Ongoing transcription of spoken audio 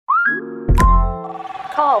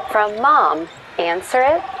call from Mom. Answer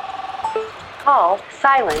it. Call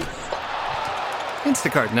silenced.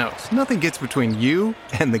 Instacart knows nothing gets between you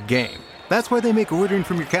and the game. That's why they make ordering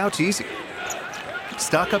from your couch easy.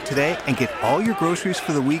 Stock up today and get all your groceries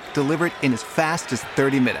for the week delivered in as fast as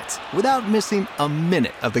 30 minutes without missing a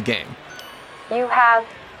minute of the game. You have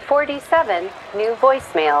 47 new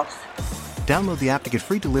voicemails. Download the app to get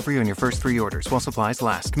free delivery on your first 3 orders while supplies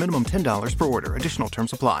last. Minimum $10 per order. Additional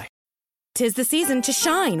terms apply. 'Tis the season to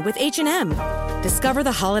shine with H&M. Discover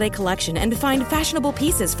the holiday collection and find fashionable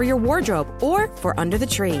pieces for your wardrobe or for under the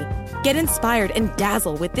tree. Get inspired and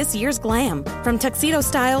dazzle with this year's glam. From tuxedo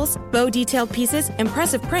styles, bow detailed pieces,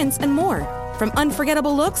 impressive prints, and more. From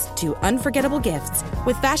unforgettable looks to unforgettable gifts.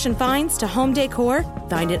 With fashion finds to home decor,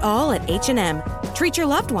 find it all at H&M. Treat your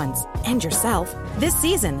loved ones and yourself this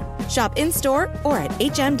season. Shop in-store or at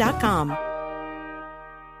hm.com.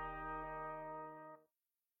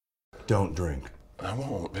 Don't drink. I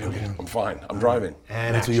won't, baby. Okay. I'm fine. I'm driving.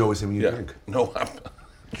 And that's what you always say when you drink. No,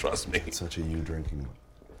 trust me. It's such a you drinking.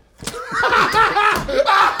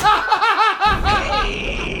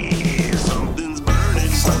 Hey, something's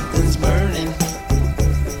burning, something's burning,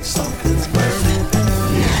 something's burning.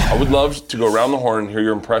 I would love to go around the horn and hear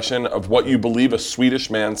your impression of what you believe a Swedish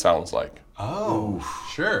man sounds like. Oh,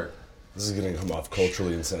 sure. This is going to come off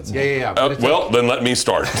culturally insensitive. Yeah. Well, then let me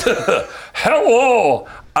start. Hello,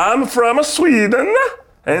 I'm from Sweden,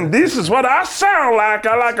 and this is what I sound like.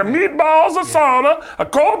 I like a meatballs, a sauna, a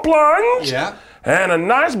cold plunge, and a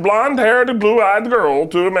nice blonde-haired, blue-eyed girl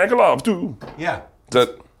to make love to. Yeah.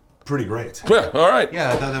 That pretty great. Yeah, all right. Yeah,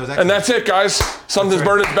 I thought that was excellent. And that's it, guys. Something's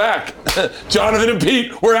burning back. Jonathan and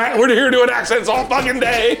Pete, we're here doing accents all fucking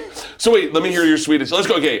day. So wait, let me hear your Swedish. Let's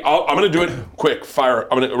go. Okay, I'm going to do it quick. Fire.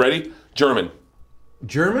 Ready? German.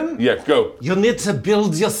 German? Yeah, go. You need to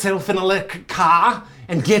build yourself an electric car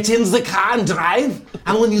and get in the car and drive.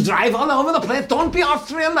 And when you drive all over the place, don't be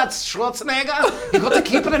Austrian, that's Schwarzenegger. You got to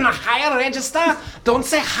keep it in a higher register. Don't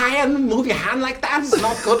say hi and move your hand like that. It's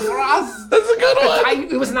not good for us. That's a good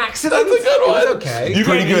one. It was an accident. That's a good one. It was okay. You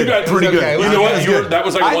pretty good. You know what? That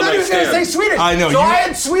was like a one night stand. I thought he was going to say Swedish. I know. So I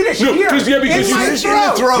had Swedish here. Because in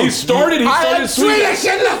my throat. He started I had Swedish.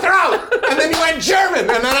 in the throat. And then you went German.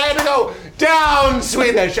 And then I had to go down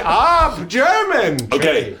Swedish, up German.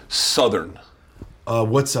 Okay, Southern.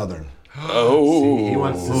 What's Southern? Oh. See, he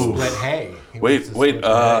wants to split hay. Wait.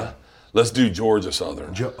 Let's do Georgia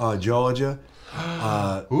Southern. Georgia.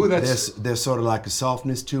 Ooh, that's... There's sort of like a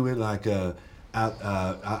softness to it, like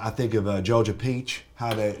I think of Georgia Peach.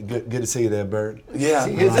 How they good to see you there, Bert. Yeah,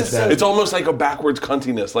 it's almost like a backwards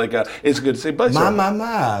cuntiness. Like it's good to say, but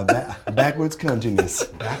backwards cuntiness.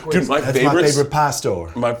 Dude, my favorite pie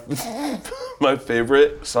store. My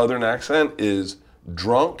favorite Southern accent is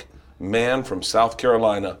drunk man from South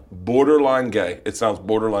Carolina, borderline gay. It sounds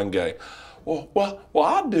borderline gay. Well,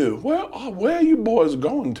 I do. Where are you boys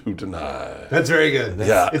going to tonight? That's very good.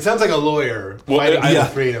 It sounds like a lawyer fighting for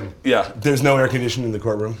freedom. Yeah. There's no air conditioning in the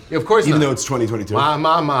courtroom. Yeah, of course Even not. though it's 2022.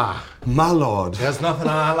 My lord. There's nothing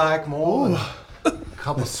I like more than a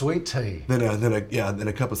cup of sweet tea. Then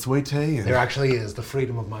a cup of sweet tea. There actually is the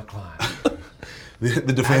freedom of my client.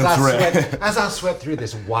 The defense rep. As I sweat through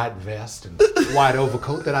this white vest and white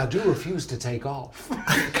overcoat that I do refuse to take off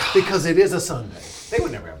because it is a Sunday. They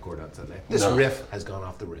would never have court on Sunday. This riff has gone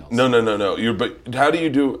off the rails. No. But how do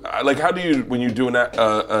you do? When you do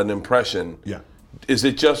an impression? Yeah. Is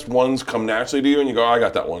it just ones come naturally to you and you go, I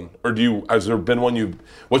got that one, or has there been one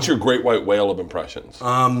What's your great white whale of impressions?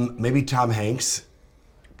 Maybe Tom Hanks,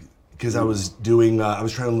 because I was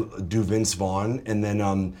trying to do Vince Vaughn, and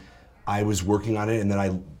then I was working on it, and then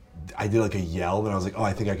I did like a yell, and I was like, oh,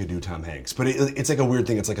 I think I could do Tom Hanks. But it's like a weird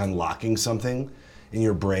thing. It's like unlocking something in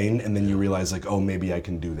your brain, and then you realize like, oh, maybe I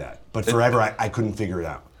can do that. But forever, I couldn't figure it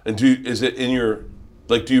out. And is it in your,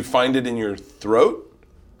 do you find it in your throat?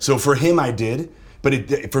 So for him, I did.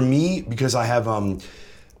 But for me, because I have,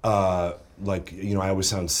 I always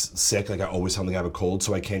sound sick. Like I always sound like I have a cold,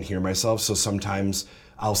 so I can't hear myself. So sometimes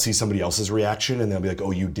I'll see somebody else's reaction, and they'll be like,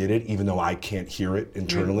 oh, you did it, even though I can't hear it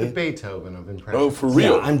internally. The Beethoven of impression. Oh, for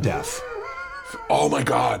real? Yeah, I'm deaf. Oh my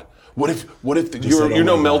God. What if Mel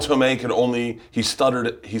Tomei could only, he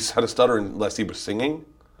had a stutter unless he was singing?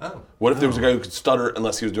 Oh. What if there was a guy who could stutter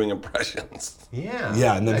unless he was doing impressions? Yeah.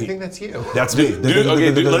 Yeah, and then I think that's you. That's me.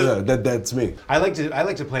 That's me. I like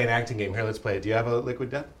to play an acting game. Here, let's play it. Do you have a liquid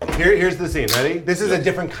death? Here's the scene. Ready? This is a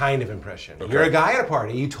different kind of impression. Okay. You're a guy at a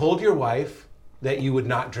party. You told your wife that you would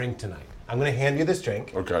not drink tonight. I'm going to hand you this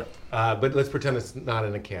drink. Okay. But let's pretend it's not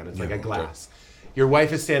in a can. It's like a glass. Okay. Your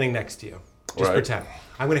wife is standing next to you. Just pretend.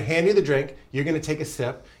 I'm going to hand you the drink. You're going to take a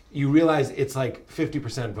sip. You realize it's like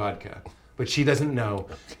 50% vodka. but she doesn't know.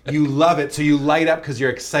 You love it, so you light up because you're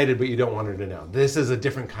excited, but you don't want her to know. This is a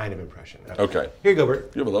different kind of impression. Okay. Here you go,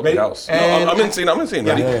 Bert. You have a lovely Ready? house. No, And I'm in scene. I'm in scene.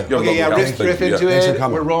 Ready? Yeah. You have a Okay, lovely yeah, house. riff Thank you. into Thanks for it.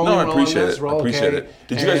 coming. We're rolling. No, I we're rolling appreciate this, it. roll, I appreciate okay. it.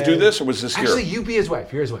 Did you guys do this, or was this here? Actually, you be his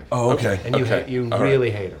wife. You're his wife. Oh, okay. And you, Okay. you All right. really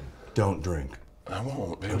hate him. Don't drink. I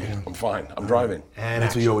won't, baby. I'm fine. I'm driving. And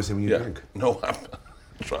That's what you always say when you Yeah. drink. No,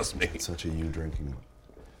 trust me. Such a you drinking.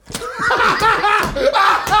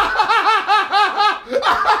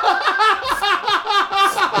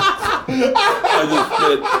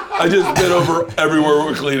 I just bit over everywhere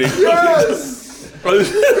we're cleaning. Yes!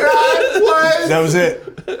 That was it.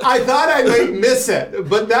 I thought I might miss it,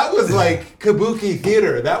 but that was like kabuki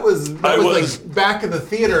theater. That was like back of the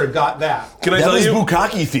theater got that. Can I That tell was you?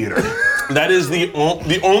 bukkake theater. That is the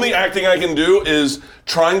only acting I can do is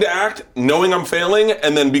trying to act, knowing I'm failing,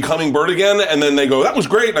 and then becoming Bert again, and then they go, "That was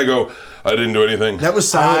great," and I go, "I didn't do anything." That was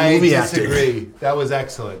silent I movie disagree. acting. That was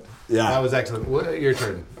excellent. Yeah. That was excellent. Your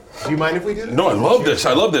turn. Do you mind if we do this? No, I love this.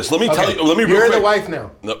 I love this. Let me tell you. Let me. real You're the quick- wife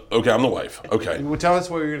now. No, okay, I'm the wife. Okay. Well, tell us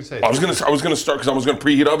what you're going to say. I was gonna start because I was gonna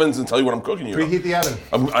preheat ovens and tell you what I'm cooking you. Preheat the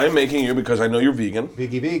oven. I am making you because I know you're vegan,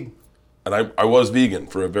 Biggie big. and I was vegan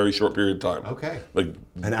for a very short period of time. Okay. Like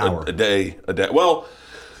An hour. a day. Well,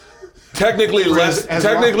 technically as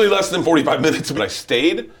less than 45 minutes, but I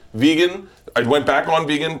stayed vegan. I went back on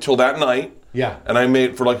vegan till that night. Yeah. And I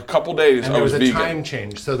made for like a couple days. And I there was was a vegan. time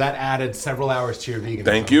change, so that added several hours to your vegan.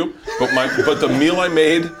 Thank you. But the meal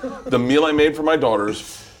I made for my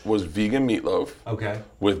daughters was vegan meatloaf. Okay.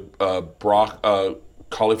 With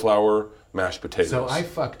cauliflower mashed potatoes. So I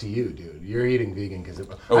fucked you, dude. You're eating vegan because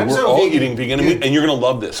we're all eating vegan, and you're gonna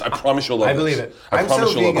love this. I promise you'll love I this. believe it. I I'm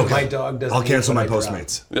promise so you'll love vegan. it. My dog doesn't. I'll cancel eat my when I drop.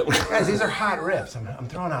 Postmates. Guys, these are hot riffs. I'm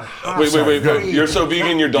throwing out hot. Wait. You're so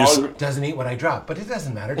vegan, your dog. Doesn't eat what I drop, but it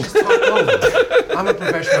doesn't matter. Just talk over it. I'm a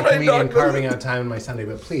professional comedian carving out time on my Sunday,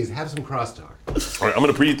 but please have some crosstalk. All right, I'm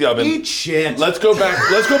gonna preheat the oven. Eat shit. Let's go back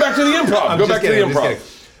to the improv. I'm Go just back to the kidding, I'm just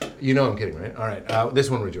improv. kidding. You know I'm kidding, right? All right. This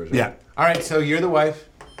one was yours. Right? Yeah. All right. So you're the wife.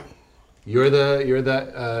 You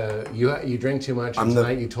drink too much. And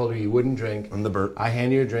tonight you told her you wouldn't drink. I'm the Bert. I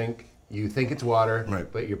hand you a drink. You think it's water,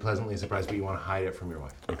 Right. but you're pleasantly surprised, but you want to hide it from your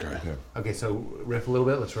wife. Okay. Okay, so riff a little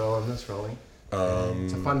bit. Let's roll on this. Rolling.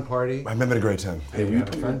 It's a fun party. I'm having a great time. Hey, We're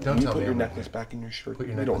having fun. Don't tell put me your I'm necklace back in your shirt. Put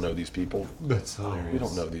your We don't necklace- know these people. That's hilarious. We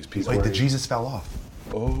don't know these people. Wait, the Jesus fell off.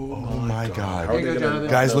 Oh my God. How are Here you they go, gonna-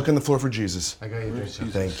 Jonathan. Guys, look on the floor for Jesus. I got you a drink.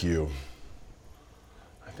 Jonathan. Thank you.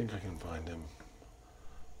 I think I can find him.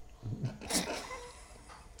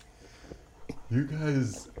 You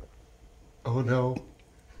guys. Oh no.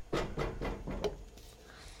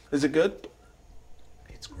 Is it good?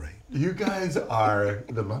 It's great. You guys are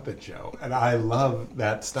the Muppet Show, and I love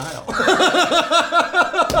that style.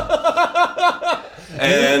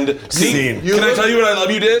 And see, Scene. can I tell you what I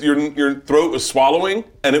love you did? Your throat was swallowing,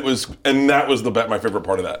 and that was my favorite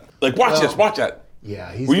part of that. Like, watch that.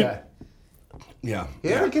 Yeah, he's Were you- got. Yeah. You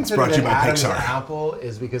ever It's consider brought to that you by Adam's Pixar. apple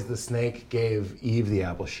is because the snake gave Eve the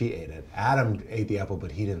apple, she ate it. Adam ate the apple,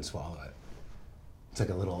 but he didn't swallow it. It's like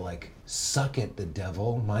a little like, suck it, the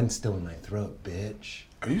devil. Mine's still in my throat, bitch.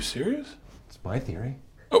 Are you serious? It's my theory.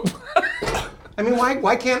 Oh. I mean,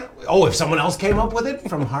 why can't? Oh, if someone else came up with it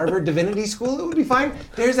from Harvard Divinity School, it would be fine.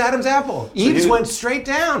 There's Adam's apple. Eve's went straight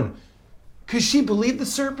down, cause she believed the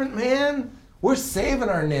serpent, man. We're saving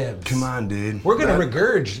our nibs. Come on, dude. We're gonna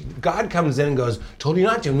regurge. God comes in and goes, "Told you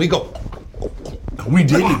not to," and we go, We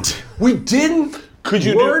didn't. "We didn't." Could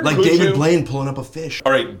you Word? do Like could David you- Blaine pulling up a fish.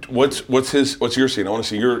 All right, what's your scene? I want to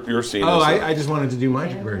see your scene. Oh, I just wanted to do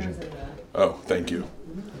my version. Oh, thank you.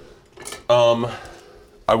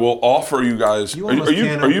 I will offer you guys. You are almost you?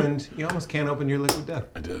 can't open your liquid death.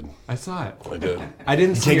 I did. I saw it. I did. I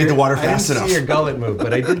didn't see can't get your, the water I didn't fast enough. see your gullet move,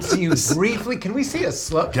 but I did see you briefly. Can we see a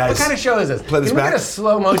slow? What Guys, kind of show is this? play this Can we back? get a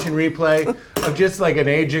slow motion replay of just like an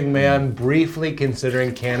aging man briefly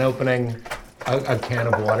considering opening a can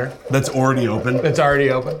of water That's already open. that's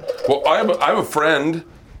already open? Well, I have a friend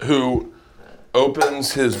who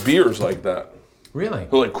opens his beers like that. Really?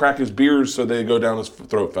 He'll like crack his beers so they go down his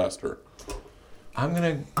throat faster. I'm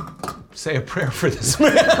gonna say a prayer for this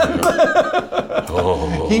man.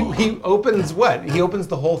 He opens what? He opens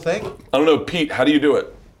the whole thing? I don't know, Pete. How do you do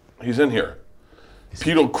it? He's in here.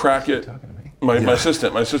 Pete will crack it. My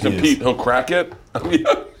assistant He is. Pete. He'll crack it.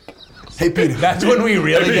 Hey, Peter. That's when we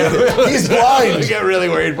really get He's blind. we get really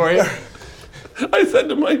worried for you. I said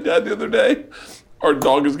to my dad the other day, our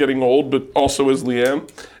dog is getting old, but also is Leanne.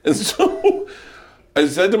 And so I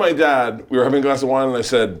said to my dad, we were having a glass of wine, and I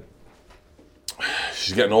said,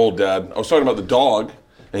 she's getting old, Dad. I was talking about the dog,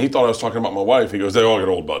 and he thought I was talking about my wife. He goes, they all get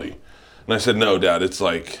old, buddy. And I said, no, Dad, it's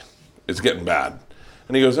getting bad.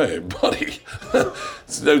 And he goes, hey, buddy,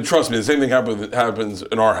 trust me, the same thing happens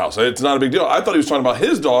in our house. It's not a big deal. I thought he was talking about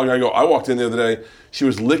his dog. I walked in the other day. She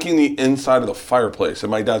was licking the inside of the fireplace.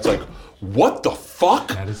 And my dad's like, what the fuck?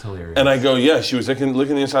 That is hilarious. And I go, yeah, she was licking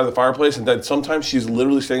the inside of the fireplace. And Dad, sometimes she's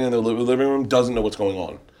literally staying in the living room, doesn't know what's going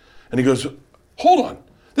on. And he goes, hold on.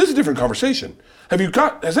 This is a different conversation.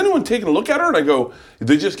 Has anyone taken a look at her? And I go,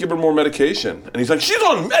 they just give her more medication. And he's like, she's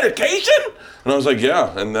on medication? And I was like,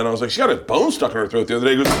 yeah. And then I was like, she got a bone stuck in her throat the other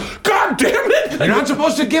day. He goes, God damn it! You're not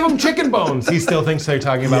supposed to give them chicken bones. He still thinks they're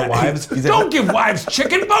talking about wives. Don't give wives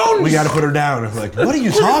chicken bones! We got to put her down. I'm like, what are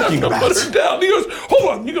you talking about? Put her down. He goes, hold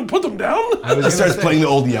on, you can put them down? He starts playing the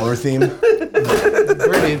old Yeller theme.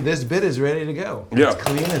 This bit is ready to go. Yeah. It's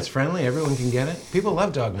clean, it's friendly, everyone can get it. People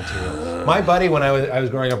love dog material. My buddy, when I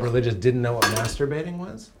was growing up religious, didn't know what masturbating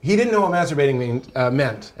was. He didn't know what masturbating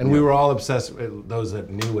meant. And we were all obsessed with those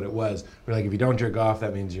that knew what it was. We're like, if you don't jerk off,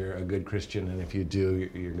 that means you're a good Christian, and if you do,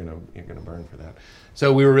 you're gonna burn for that.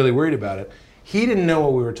 So we were really worried about it. He didn't know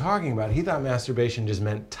what we were talking about. He thought masturbation just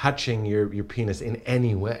meant touching your penis in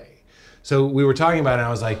any way. So we were talking about it, and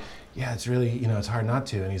I was like, yeah, it's really, it's hard not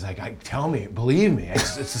to. And he's like, tell me, believe me,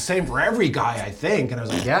 it's the same for every guy, I think. And I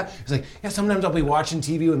was like, yeah? He's like, yeah, sometimes I'll be watching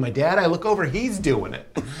TV with my dad, I look over, he's doing it.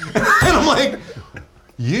 And I'm like,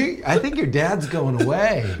 I think your dad's going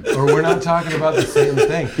away, or we're not talking about the same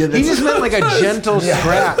thing. Yeah, he just meant like a gentle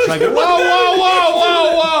scratch, like, whoa, whoa, whoa,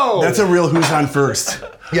 whoa, whoa. That's a real who's on first.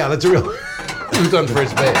 Yeah, that's a real who's on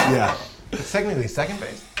first base. Yeah. It's technically second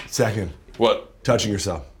base. Second. What? Touching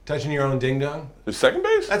yourself. Touching your own ding-dong? The second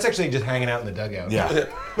base? That's actually just hanging out in the dugout. Yeah.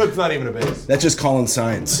 It's not even a base. That's just calling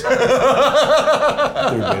signs. Third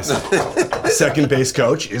base. Second base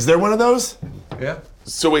coach. Is there one of those? Yeah.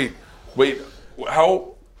 So wait,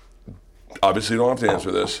 how, obviously you don't have to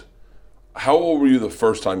answer this. How old were you the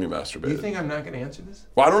first time you masturbated? You think I'm not going to answer this?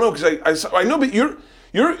 Well, I don't know, because I know, but you're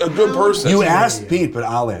a good person. You asked Pete, but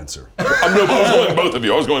I'll answer. I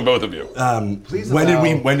was going both of you. Please when did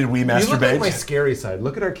we masturbate? You look at my scary side.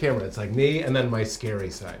 Look at our camera. It's like me and then my scary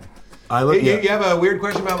side. You have a weird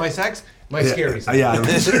question about my sex? My scary side. Yeah,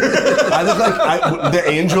 I look like the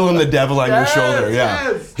angel and the devil on your shoulder.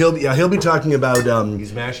 Yeah, yes. He'll be talking about.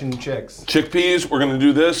 He's mashing chicks. Chickpeas. We're gonna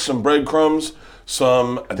do this. Some breadcrumbs.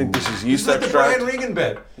 I think this is yeast It's like extract. the Brian Regan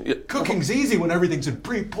bit. Yeah. Cooking's easy when everything's in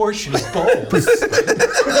pre-portioned bowls.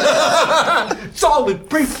 It's all in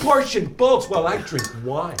pre-portioned bowls while I drink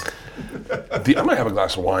wine. I might have a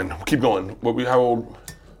glass of wine. Keep going. How old?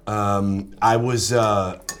 I was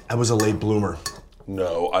a late bloomer.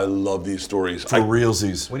 No, I love these stories. For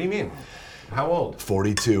realsies. What do you mean? How old?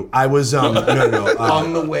 42. I was no.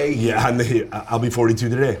 On the way. Yeah, I'll be 42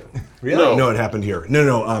 today. Really? No, it happened here.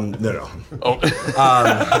 No. Oh.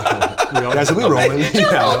 Guys, are we rolling?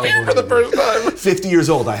 Yeah. Here for the first time. 50 years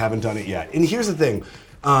old. I haven't done it yet. And here's the thing.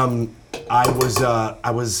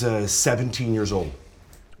 I was 17 years old.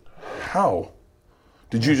 How?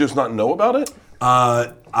 Did you just not know about it?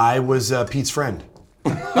 I was Pete's friend.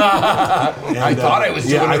 I thought I was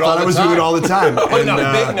doing it all the time. I thought I was doing it all the time. But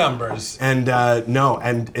no, big numbers. And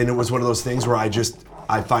it was one of those things where I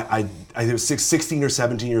was 16 or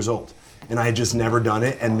 17 years old, and I had just never done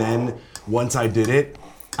it. And then once I did it,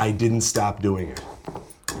 I didn't stop doing it.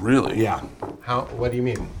 Really? Yeah. What do you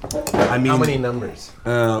mean? I mean, how many numbers?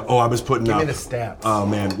 I was putting Give up. me the stats. Oh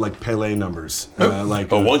man, like Pele numbers.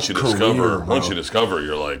 Once you career, discover,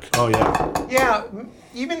 you're like. Oh yeah. Yeah.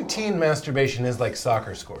 Even teen masturbation is like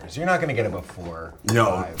soccer scores. You're not going to get above 4. No,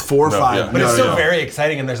 5. 4 or 5. yeah. But it's still very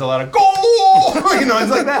exciting, and there's a lot of goal.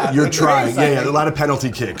 It's like that. You're It's trying. very Yeah, exciting. a lot of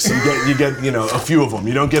penalty kicks. You get a few of them.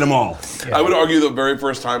 You don't get them all. Yeah. I would argue the very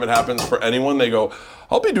first time it happens for anyone, they go,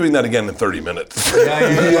 I'll be doing that again in 30 minutes.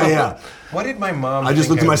 Yeah. What did my mom I just think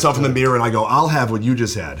looked at myself in the mirror and I go, I'll have what you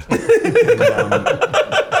just had.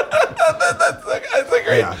 That's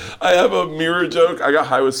great. Yeah. I have a mirror joke. I got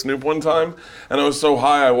high with Snoop one time, and I was so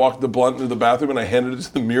high I walked the blunt into the bathroom and I handed it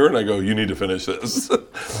to the mirror and I go, you need to finish this.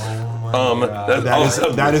 Oh my God.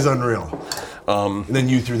 That is unreal. And then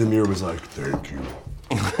you through the mirror was like, thank you.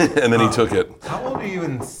 And then he took it. How old are you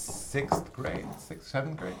in 6th grade?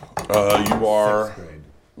 7th grade? You are... 6th grade.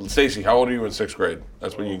 Stacy, how old are you in 6th grade?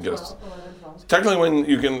 That's when you can get us. Technically when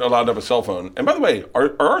you can allowed to have a cell phone. And by the way,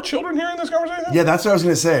 are our children here in this conversation? Yeah, that's what I was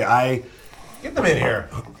going to say. Get them in here.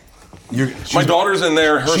 My daughter's in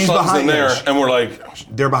there, her she's son's behind in there, me. and we're like...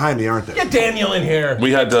 They're behind me, aren't they? Get Daniel in here.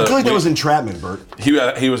 We had to... I feel like that was entrapment, Bert.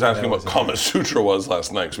 He was asking what Kama Sutra was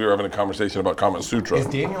last night, because we were having a conversation about Kama Sutra. Is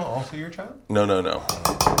Daniel also your child? No.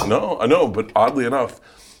 No, I know, but oddly enough,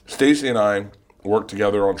 Stacy and I worked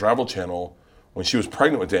together on Travel Channel when she was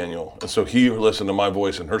pregnant with Daniel, and so he listened to my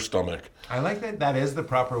voice in her stomach. I like that. That is the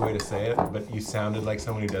proper way to say it, but you sounded like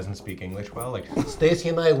someone who doesn't speak English well. Like, Stacy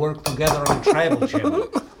and I work together on Travel Channel.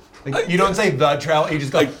 Like, you don't say the travel, you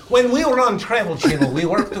just go, like, when we were on Travel Channel, we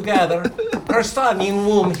worked together. Her son in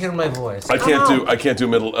womb, hear my voice. I can't do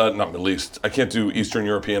not Middle East. I can't do Eastern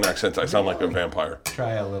European accents. I sound like a vampire.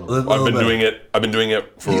 Try a little. I've been doing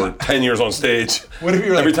it for 10 years on stage. What if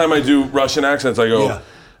you're Every like, time I do Russian accents, I go,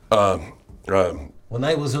 when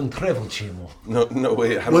I was on Travel Channel. No,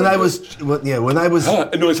 wait. When I was.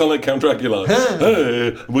 I know I sound like Count Dracula. Now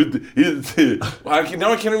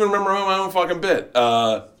I can't even remember my own fucking bit.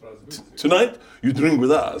 Tonight, you drink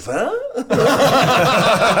with us, huh?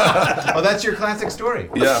 Oh, that's your classic story.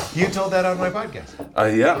 Yeah. You told that on my podcast.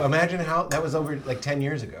 Yeah. Imagine how, that was over like 10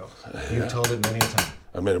 years ago. You've told it many a time.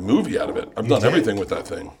 I made a movie out of it. I've done everything with that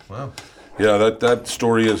thing. Wow. Yeah, that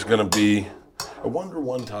story is going to be... I wonder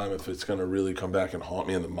one time if it's going to really come back and haunt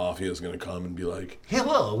me and the mafia is going to come and be like...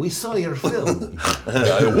 Hello, we saw your film.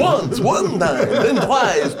 Once, one time, then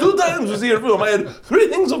twice, 2 times we see your film. I had 3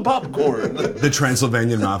 things of popcorn. The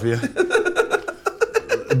Transylvanian Mafia.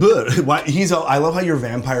 But I love how your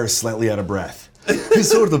vampire is slightly out of breath. He's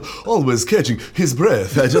sort of always catching his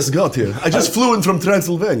breath. I just got here. I just flew in from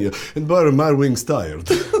Transylvania, and my wing's tired.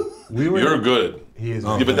 You're good. He is.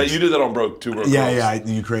 Yeah, but you did that on Two Broke Girls. Yeah,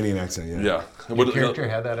 the Ukrainian accent, Yeah. Your character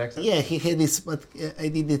had that accent? Yeah, he had this, but I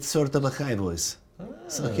did it sort of a high voice.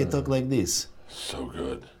 So he talked like this. So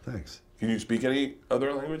good. Thanks. Can you speak any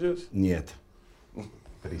other languages? Niet.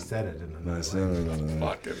 But he said it in another No. language.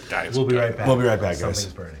 Fucking guys. We'll be right back. We'll be right back, guys.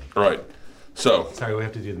 Something's burning. All right. So, Sorry, we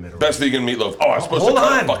have to do the middle. best vegan meatloaf. Oh, I was supposed to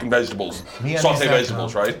cut fucking vegetables. Saute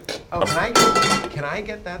vegetables, right? Oh, can I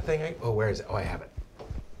get that thing? Where is it? Oh, I have it.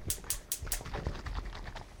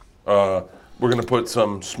 We're going to put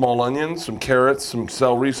some small onions, some carrots, some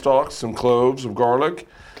celery stalks, some cloves of garlic,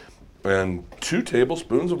 and 2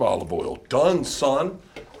 tablespoons of olive oil. Done, son.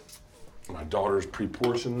 My daughter's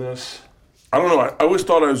pre-portioned this. I don't know. I always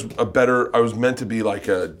thought I was meant to be like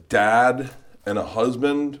a dad and a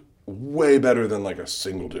husband, way better than like a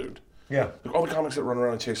single dude. Yeah. Like all the comics that run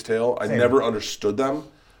around and chase tail, I never understood them.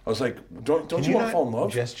 I was like, don't you want to fall in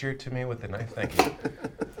love? Gesture to me with the knife? Thank you.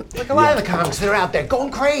 Like a lot of the comics that are out there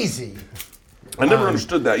going crazy. I never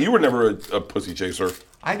understood that. You were never a pussy chaser.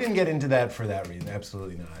 I didn't get into that for that reason.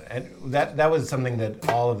 Absolutely not. And that was something that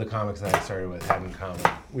all of the comics that I started with had in common.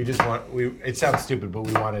 It sounds stupid, but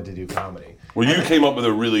we wanted to do comedy. Well, you came up with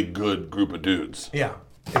a really good group of dudes. Yeah,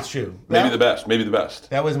 it's true. Maybe the best.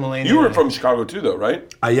 That was Mulaney. You were from Chicago too, though,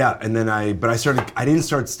 right? Yeah, and then I didn't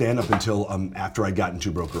start stand-up until after I got in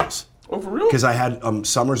Two Broke Girls. Oh, for real? Because I had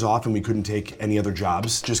summers off and we couldn't take any other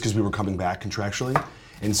jobs just because we were coming back contractually.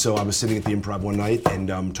 And so I was sitting at the Improv one night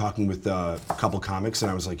and talking with a couple comics,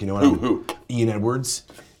 and I was like, you know what? Who? Ian Edwards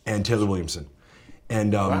and Taylor Williamson.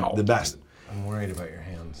 And the best. I'm worried about your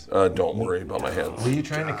hands. Don't worry about my hands. Were you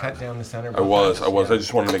trying to cut down the center? I was. Yeah. I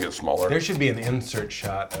just wanted to make it smaller. There should be an insert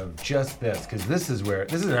shot of just this, because this is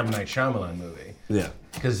an M. Night Shyamalan movie. Yeah.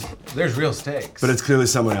 Because there's real stakes. But it's clearly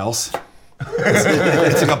someone else.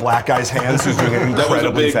 It's like a black guy's hands who's doing it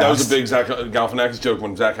incredibly fast. That was a big Zach Galifianakis joke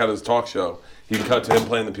when Zach had his talk show. He'd cut to him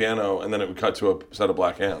playing the piano, and then it would cut to a set of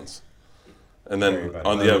black hands. And then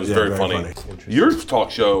it was very funny. Your talk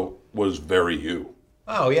show was very you.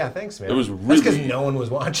 Oh yeah, thanks, man. It was That's really because no one was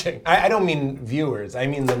watching. I don't mean viewers. I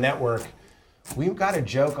mean the network. We got a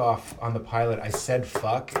joke off on the pilot. I said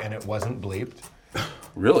fuck, and it wasn't bleeped.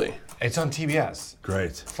 Really? It's on TBS.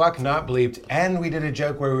 Great. Fuck, not bleeped. And we did a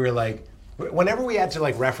joke where we were like, whenever we had to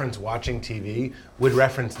like reference watching TV, we'd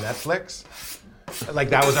reference Netflix. Like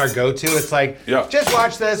that was our go-to. It's like, just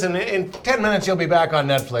watch this, and in 10 minutes you'll be back on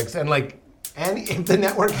Netflix. And if the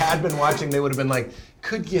network had been watching, they would have been like,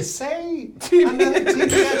 could you say another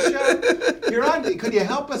TBS show? You're on. Could you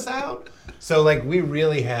help us out? So like we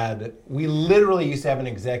literally used to have an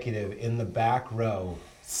executive in the back row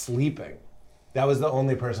sleeping. That was the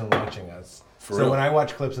only person watching us. So when I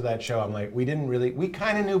watch clips of that show, I'm like, we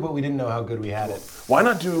kind of knew, but we didn't know how good we had it. Why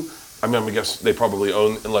not do? I guess they probably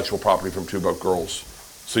own intellectual property from Two Broke Girls,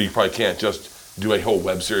 so you probably can't just do a whole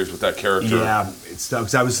web series with that character. Yeah, it's tough.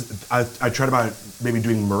 Because I tried about maybe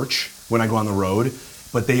doing merch when I go on the road,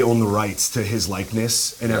 but they own the rights to his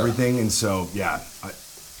likeness and everything, and so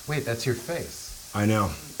Wait, that's your face. I know.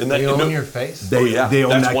 And they own your face? They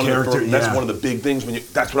own that character. That's one of the big things.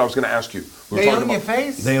 That's what I was going to ask you. They own your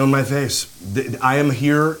face? They own my face. I am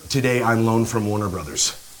here today on loan from Warner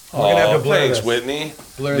Brothers. We're gonna have to blur thanks, this. Whitney.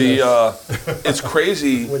 Blur It's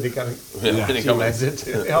crazy. When they got Whitney she coming. lends it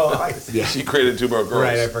to. Oh, I see. She created Two Broke Girls.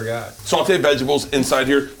 Right, I forgot. Sauteed vegetables inside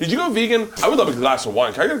here. Did you go vegan? I would love a glass of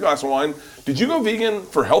wine. Can I get a glass of wine? Did you go vegan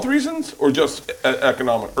for health reasons or just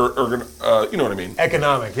economic? Or you know what I mean?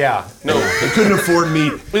 Economic, yeah. No. I couldn't afford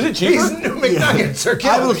meat. Is it cheaper? These new McNuggets are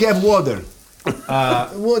I will killing me. have water.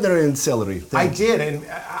 Water and celery. I did, and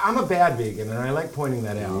I'm a bad vegan, and I like pointing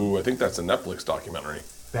that out. Ooh, I think that's a Netflix documentary.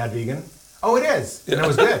 Bad vegan? Oh, it is. And it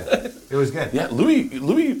was good. It was good. Yeah,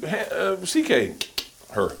 Louis C.K.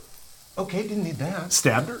 Her. Okay, didn't need that.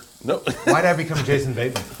 Stabbed her? No. Why'd I become Jason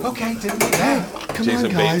Bateman? Okay, didn't need that. Come Jason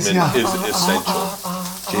on, guys. Bateman Yeah. is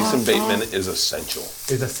essential. Jason Bateman is essential.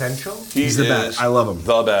 Is essential? He's the best. I love him.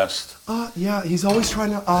 The best. Yeah, he's always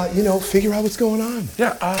trying to, figure out what's going on.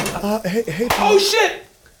 Yeah. Hey, Oh shit!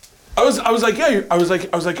 I was like, yeah. I was like,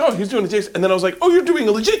 oh, he's doing a Jason, and then I was like, oh, you're doing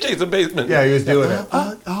a legit Jason Bateman. Yeah, he was doing it.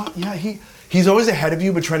 Yeah, he's always ahead of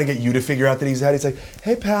you, but trying to get you to figure out that he's ahead. He's like,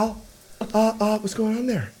 hey, pal, what's going on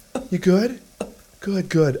there? You good? Good.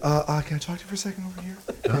 Can I talk to you for a second over here?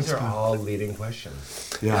 Those are all leading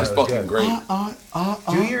questions. Yeah. That's That was fucking good.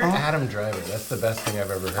 great. Do your Adam Driver. That's the best thing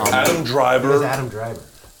I've ever heard. Adam What is Driver. Adam Driver?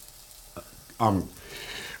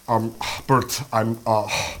 Bert, I'm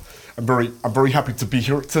very happy to be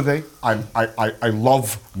here today. I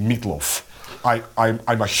love meatloaf.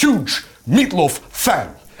 I'm a huge meatloaf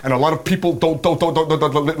fan, and a lot of people don't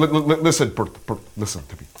listen. Bert, listen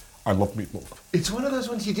to me. I love meatloaf. It's one of those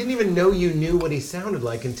ones you didn't even know you knew what he sounded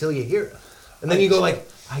like until you hear it. And then you go like,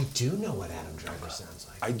 I do know what Adam Driver sounds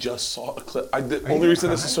like. I just saw a clip. The you only reason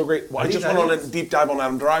gonna this is cry? so great, well, Are I just these went on a onions? deep dive on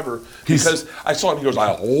Adam Driver because I saw him. He goes,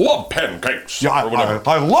 I love pancakes. Yeah, or whatever.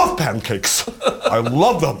 I love pancakes. I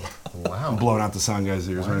love them. Wow. I'm blowing out the sound guy's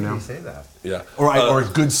ears Why right did now. he say that? Yeah. Or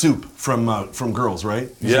good soup from Girls, right?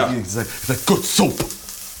 Yeah. It's like Good soup.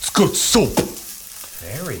 It's good soup.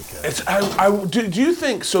 Very good. It's do you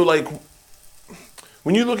think so? Like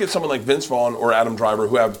when you look at someone like Vince Vaughn or Adam Driver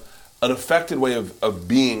who have an affected way of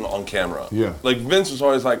being on camera. Yeah. Like Vince was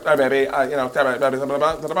always like, "Hey, baby, Bert,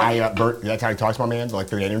 that's how he talks, my man. Like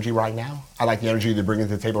the energy right now. I like the energy they're bringing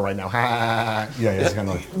to the table right now. yeah, it's kind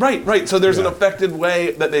of like Right. So there's an affected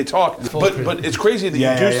way that they talk, but it's crazy that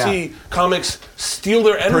you do see comics steal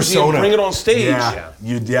their energy persona. and bring it on stage.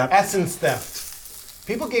 Yeah. Essence theft.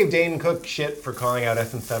 People gave Dane Cook shit for calling out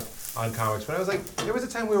essence theft on comics, but I was like, there was a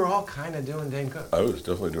time we were all kind of doing Dane Cook. I was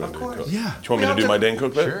definitely doing Of Dane course. Cook. Yeah. Do you want me to do my Dane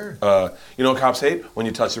Cook bit? Sure. You know what cops hate? When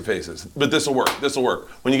you touch their faces. But this will work.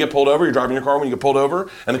 When you get pulled over, you're driving your car, when you get pulled over,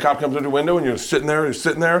 and the cop comes to your window, and you're sitting there, and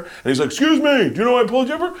he's like, excuse me, do you know why I pulled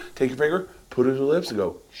you over? Take your finger, put it to your lips, and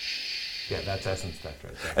go, Yeah, that's essence theft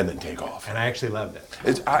right there. and then take off. And I actually loved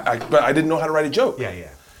it. But I didn't know how to write a joke. Yeah.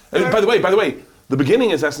 And by the way, the beginning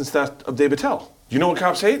is essence theft of David Tell. Do you know what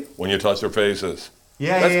cops hate? When you touch their faces.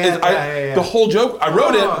 Yeah. The whole joke, I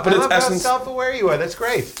wrote it, but I it's love essence. how self-aware you are. That's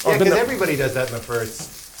great. Yeah, been because there. everybody does that in the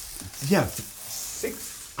first Yeah.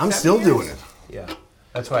 6. I'm 7 still years. doing it. Yeah.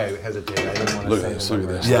 That's why I hesitated. I didn't want to Look say at this. the Look at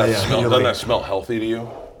word. this. Yeah, Doesn't you're that smell healthy to you?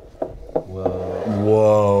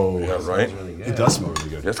 Whoa. Yeah, right? Really good. It does smell really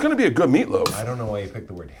good. It's going to be a good meatloaf. I don't know why you picked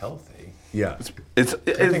the word healthy. Yeah. You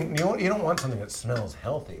don't want something that smells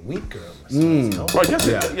healthy. Wheat germ smells healthy. Well, I guess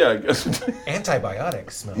I guess.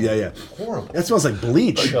 Antibiotics smell Yeah. horrible. That smells like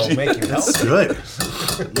bleach. They'll make you That's healthy. good.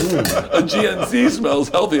 A GNC smells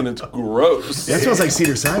healthy and it's gross. That smells like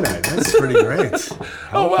cedar cyanide. That's pretty great.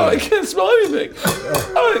 Oh wow, I can't smell anything.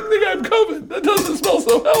 I think I have COVID. That doesn't smell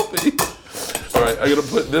so healthy. All right, I gotta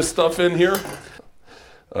put this stuff in here.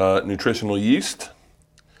 Nutritional yeast,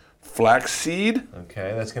 flaxseed.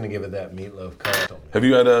 Okay, that's going to give it that meatloaf color. Have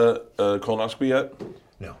you had a colonoscopy yet?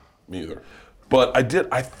 No. Me either. But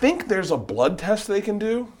I think there's a blood test they can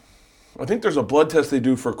do. I think there's a blood test they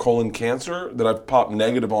do for colon cancer that I've popped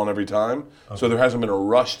negative on every time. Okay. So there hasn't been a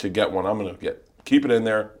rush to get one. I'm gonna keep it in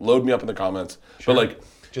there. Load me up in the comments. Sure. But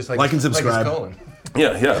just like and subscribe. Like his colon.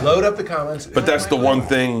 Yeah. Load up the comments. But that's the one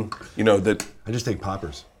thing, that I just take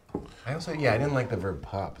poppers. I didn't like the verb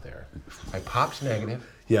pop there. I popped negative.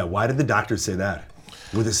 Yeah, why did the doctor say that?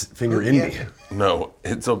 With his finger in me. no,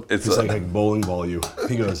 it's Just like bowling ball you.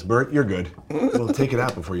 He goes, Bert, you're good. Well, take it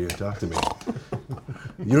out before you talk to me.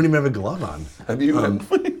 You don't even have a glove on. Have you?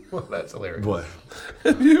 Well, that's hilarious. What?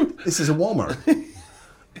 Have you? This is a Walmart.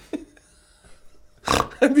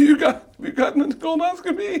 Have you gotten a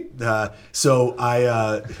colonoscopy? So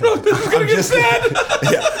I. This is gonna get sad.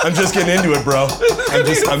 Yeah, I'm just getting into it, bro. I'm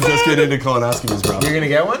just getting into colonoscopies, bro. You're gonna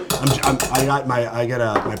get one? I got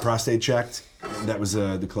my prostate checked. That was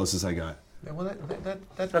the closest I got. Yeah, well,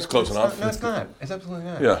 That's close enough. No, it's not. It's absolutely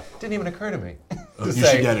not. Yeah. Didn't even occur to me. You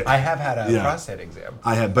should get it. I have had a prostate exam.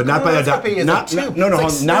 I have, but not by a doctor. Not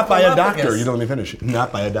by a doctor. You don't let me finish.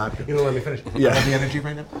 Not by a doctor. You don't let me finish. Yeah. I have the energy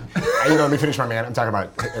right now. You don't let me finish, my man. I'm talking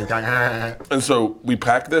about. And so we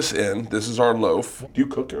pack this in. This is our loaf. Do you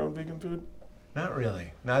cook your own vegan food? Not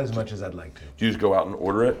really. Not as much as I'd like to. Do you just go out and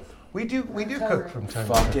order it? We do cook from time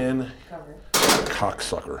to time. Fucking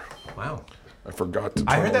cocksucker. Wow. I forgot to.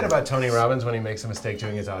 I heard that about Tony Robbins when he makes a mistake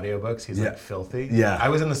doing his audiobooks. He's like filthy. Yeah. I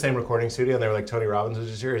was in the same recording studio and they were like, Tony Robbins was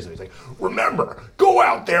just here. So he's like, remember, go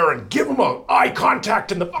out there and give him a eye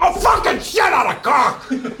contact in the fucking shit out of cock!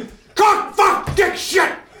 Cock, fuck, dick,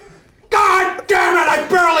 shit! God damn it, I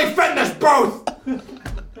barely fit in this booth!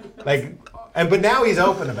 But now he's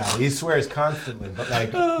open about it. He swears constantly. But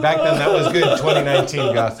like back then, that was good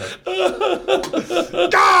 2019 gossip.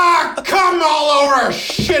 Come all over a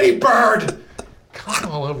shitty bird!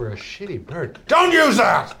 Come all over a shitty bird. Don't use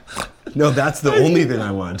that! No, that's the only thing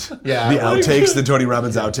I want. Yeah. The outtakes, the Tony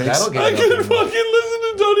Robbins outtakes. That'll get I can fucking listen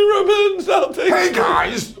to Tony Robbins outtakes. Hey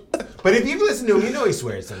guys! But if you've listened to him, you know he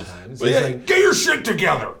swears sometimes. He's like, get your shit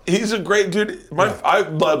together! He's a great dude. I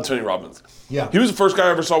love Tony Robbins. Yeah. He was the first guy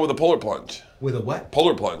I ever saw with a polar plunge. With a what?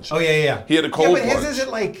 Polar plunge. Oh, yeah. He had a cold but plunge. his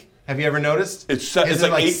isn't like, have you ever noticed? It's like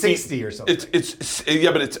like 8 60 feet, or something. but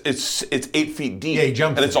it's 8 feet deep. Yeah, he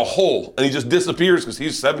jumps and in. it's a hole, and he just disappears because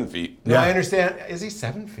he's 7 feet. No, I understand. Is he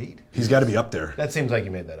 7 feet? He's got to be up there. That seems like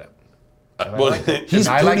you made that up. He's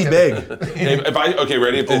pretty big.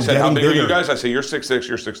 Ready? If they said how getting big are you bigger. guys, I say you're 6'6",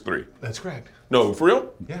 you're 6'3". That's correct. No, for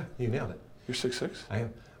real? Yeah, you nailed it. You're 6'6". I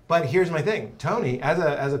am. But here's my thing. Tony, as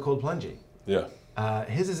a cold plungy, Yeah.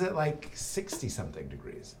 his is at like 60-something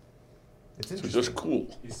degrees. It's He's interesting. just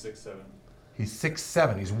cool. He's 6'7". He's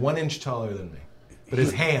 6'7". He's 1 inch taller than me. But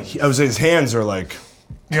his hands. I was saying his hands are like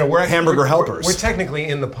we're hamburger helpers. We're technically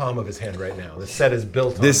in the palm of his hand right now. The set is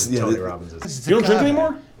built on Tony Robbins'. You don't drink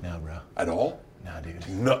anymore? No, bro. At all? No, dude.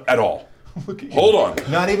 No, at all. Hold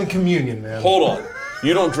on. Not even communion, man. Hold on.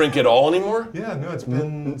 You don't drink at all anymore? Yeah, no, it's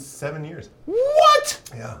been 7 years. What?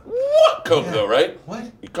 Yeah. What? Coke though, right?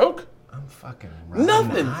 What? You Coke? I'm fucking riding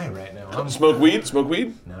Nothing. high right now. Smoke weed? Smoke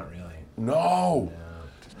weed? Not really. No.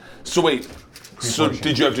 So wait. So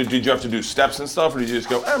did you have to do steps and stuff, or did you just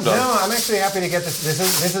go? I'm done. No, I'm actually happy to get this.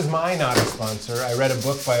 This is my not a sponsor. I read a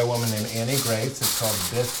book by a woman named Annie Grace. It's called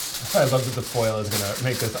This. I love that the foil is going to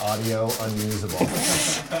make this audio unusable.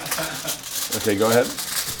 Okay, go ahead.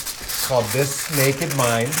 It's called This Naked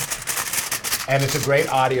Mind, and it's a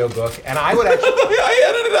great audio book. And I would actually. I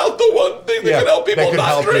edited out the one thing that could help people that could not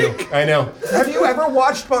help drink. you. I know. Have you ever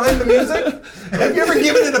watched Behind the Music? Have you ever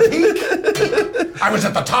given it a peek? I was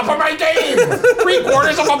at the top of my game.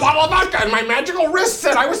 3/4 of a bottle of vodka, and my magical wrist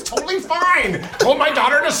said I was totally fine. Told my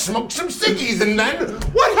daughter to smoke some ciggies, and then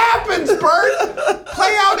what happens, Bert?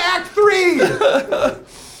 Play out Act 3.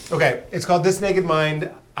 Okay, it's called This Naked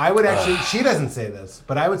Mind. I would actually. She doesn't say this,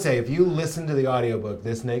 but I would say if you listen to the audiobook,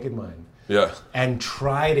 This Naked Mind. Yeah. And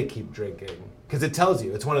try to keep drinking. Because it tells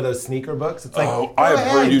you, it's one of those sneaker books. It's like, I have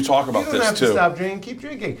heard you talk about you this don't have too. to stop drinking, keep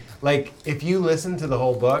drinking. Like, if you listen to the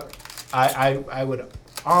whole book, I would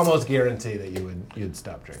almost guarantee that you'd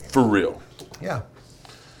stop drinking. For real. Yeah.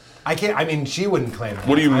 I mean, she wouldn't claim that.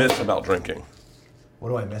 What do you miss about drinking? What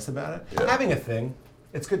do I miss about it? Yeah. Having a thing.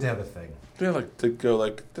 It's good to have a thing. Yeah, like to go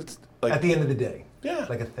like that's like At the end of the day. Yeah.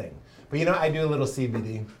 Like a thing. But I do a little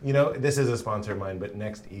CBD. This is a sponsor of mine, but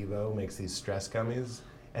Next Evo makes these stress gummies,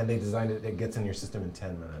 and they designed it. It gets in your system in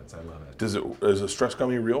 10 minutes. I love it. Is a stress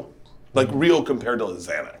gummy real? Like real compared to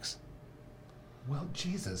Xanax? Well,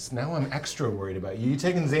 Jesus, now I'm extra worried about you. You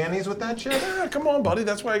taking Xannies with that shit? Ah, come on, buddy.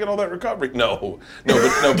 That's why I get all that recovery. No,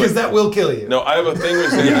 Because that will kill you. No, I have a thing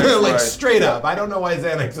with Xanax. Like straight up. I don't know why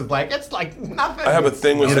Xanax is like, it's like nothing. I have a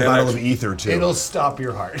thing with Get a bottle of Xanax. ether too. It'll stop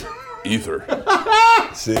your heart. Ether.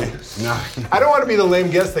 See? No. I don't want to be the lame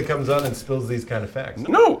guest that comes on and spills these kind of facts.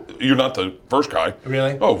 No, you're not the first guy.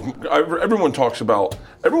 Really? Oh, everyone talks about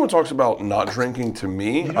not drinking. To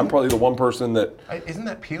me, I'm probably the one person that. Isn't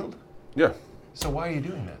that peeled? Yeah. So why are you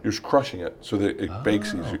doing that? You're just crushing it so that it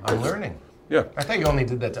bakes easier. I'm learning. Yeah. I thought you only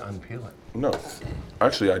did that to unpeel it. No,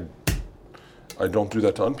 actually, I don't do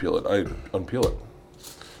that to unpeel it. I unpeel it.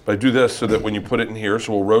 But I do this so that when you put it in here,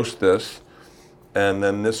 so we'll roast this, and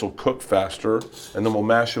then this will cook faster, and then we'll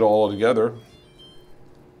mash it all together.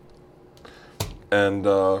 And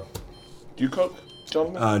do you cook,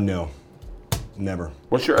 gentlemen? No. Never.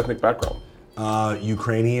 What's your ethnic background?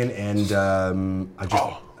 Ukrainian and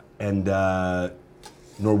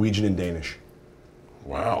Norwegian and Danish.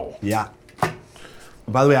 Wow. Yeah.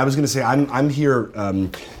 By the way, I was going to say I'm here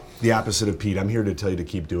the opposite of Pete. I'm here to tell you to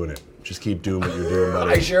keep doing it. Just keep doing what you're doing,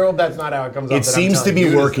 buddy. I sure hope that's not how it comes off. It seems to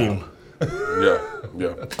be working. Yeah.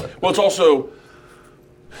 Well, it's also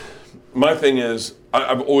my thing is,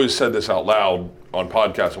 I've always said this out loud on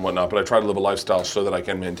podcasts and whatnot, but I try to live a lifestyle so that I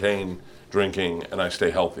can maintain drinking and I stay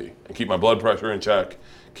healthy and keep my blood pressure in check.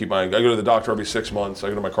 I go to the doctor every 6 months. I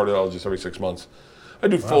go to my cardiologist every 6 months. I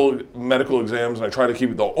do full medical exams, and I try to keep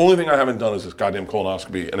it. The only thing I haven't done is this goddamn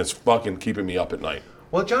colonoscopy, and it's fucking keeping me up at night.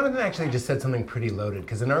 Well, Jonathan actually just said something pretty loaded,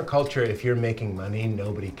 because in our culture, if you're making money,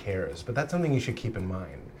 nobody cares. But that's something you should keep in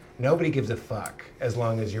mind. Nobody gives a fuck as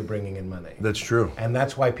long as you're bringing in money. That's true. And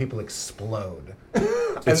that's why people explode.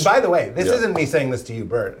 And by the way, this isn't me saying this to you,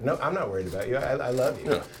 Bert. No, I'm not worried about you. I love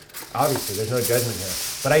you. Yeah. Obviously, there's no judgment here.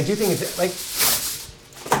 But I do think it's like,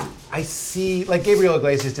 I see, like Gabriel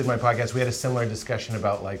Iglesias did my podcast, we had a similar discussion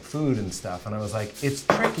about like food and stuff. And I was like, it's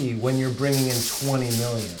tricky when you're bringing in 20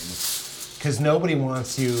 million. Because nobody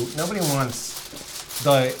wants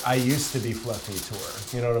the I used to be fluffy tour.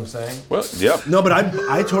 You know what I'm saying? Well, yeah. No, but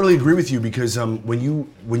I totally agree with you, because when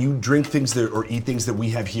you drink things that or eat things that we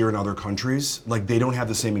have here in other countries, like they don't have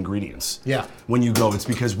the same ingredients. Yeah. When you go, it's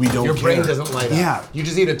because we don't. Your care. brain doesn't light up. Yeah. You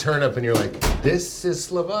just eat a turnip and you're like, this is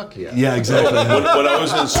Slovakia. Yeah, exactly. When I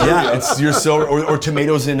was in Serbia, you're so or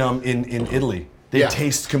tomatoes in Italy. They Yeah.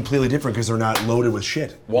 taste completely different because they're not loaded with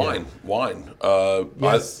shit. wine.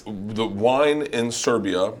 Yes. The wine in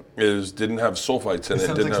Serbia didn't have sulfites in It it.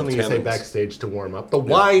 sounds Didn't like have something you say tannins. backstage to warm up. The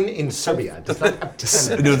wine in Serbia does not have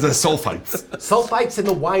tannins. No, the sulfites. Sulfites in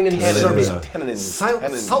the wine in Serbia. Tannins.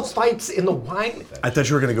 Sulfites in the wine. I thought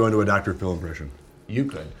you were going to go into a Dr. Phil impression. You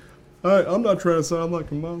could. I'm not trying to sound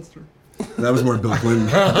like a monster. That was more Bill Clinton.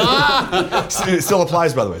 It still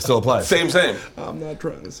applies, by the way. Still applies. Same. I'm not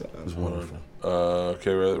trying to sound. It was wonderful.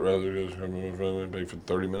 Okay, rather go for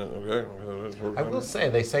 30 minutes. Okay. I will say,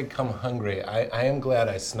 they say come hungry. I am glad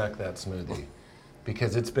I snuck that smoothie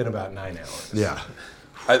because it's been about 9 hours. Yeah.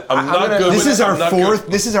 I'm not good. This is our fourth.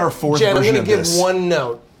 This is our fourth Jen, I'm version going to of give this. one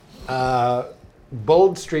note.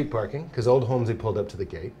 Bold street parking, because old Holmesy pulled up to the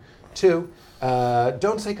gate. 2,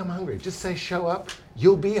 don't say come hungry. Just say show up.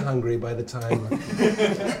 You'll be hungry by the time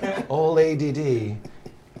old ADD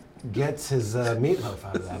gets his meatloaf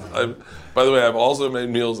out of that. By the way, I've also made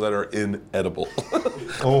meals that are inedible.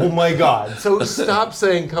 Oh my God! So stop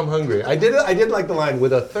saying "come hungry." I did like the line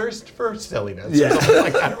with a thirst for silliness. Yeah. Or something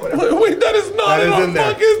like that, or whatever. Wait, that is not That is a in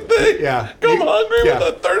there. fucking thing. Yeah. Come hungry Yeah.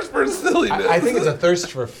 with a thirst for silliness. I think it's a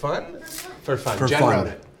thirst for fun. For fun. For Jen fun. wrote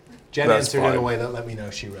it. Jen That's answered in a fine. way that let me know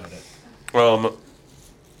she wrote it.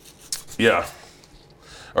 Yeah.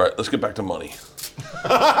 All right, let's get back to money.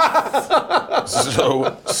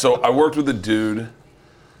 So I worked with a dude.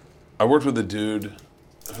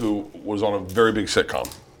 Who was on a very big sitcom.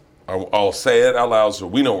 I'll say it out loud so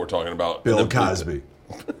we know what we're talking about. Bill And then- Cosby.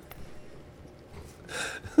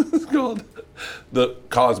 It's called The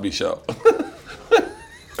Cosby Show.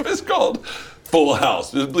 It's called Full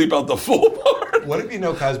House. Just bleep out the full part. What if you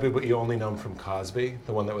know Cosby, but you only know him from Cosby,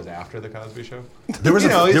 the one that was after the Cosby Show? There was You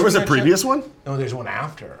know, there he's was a from that previous show. one. No, there's one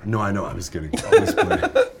after. No, I know. I was kidding. Always play.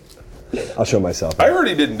 I'll show myself. I heard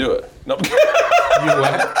he didn't do it. No. You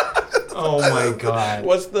what? Oh my God.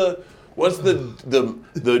 What's the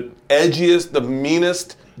edgiest, the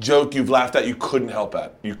meanest joke you've laughed at you couldn't help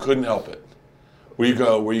at? You couldn't help it. Where you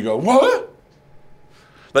go, what?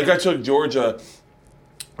 Like I took Georgia,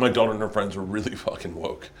 my daughter and her friends were really fucking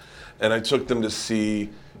woke. And I took them to see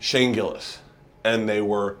Shane Gillis. And they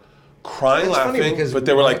were crying, It's funny laughing, because but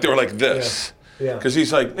they were like this. Yeah. Because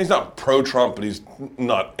he's not pro-Trump, but he's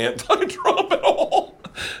not anti-Trump at all.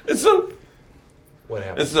 And so What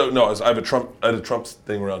happened? and so I had a Trump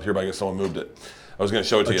thing around here, but I guess someone moved it. I was going to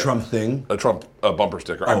show it to A you. Trump thing? A Trump bumper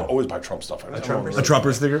sticker. I always buy Trump stuff. A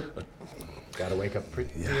Trumper sticker. Gotta wake up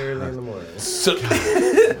pretty early in the morning. So,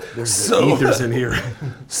 Ethers in here.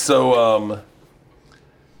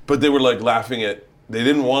 but they were like laughing at. They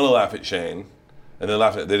didn't want to laugh at Shane, and they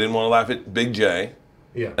didn't want to laugh at Big J.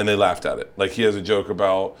 Yeah. And they laughed at it. Like he has a joke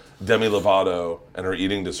about Demi Lovato and her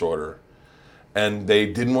eating disorder. And they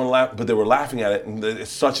didn't want to laugh, but they were laughing at it. And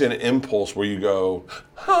it's such an impulse where you go,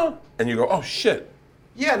 huh? And you go, oh shit.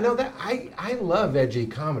 Yeah, no, that I love edgy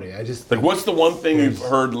comedy. I just Like what's the one thing you've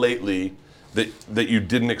heard lately that you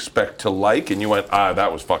didn't expect to like and you went,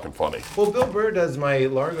 that was fucking funny? Well, Bill Burr does my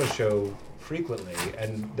Largo show frequently,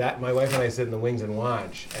 and that my wife and I sit in the wings and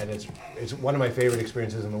watch, and it's one of my favorite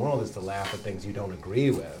experiences in the world is to laugh at things you don't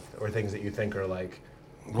agree with or things that you think are like,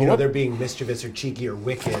 you know, they're being mischievous or cheeky or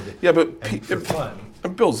wicked. Yeah, but and for fun.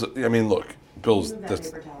 Bill's. I mean, look, Bill's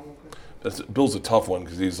a tough one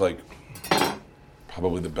because he's like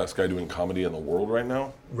probably the best guy doing comedy in the world right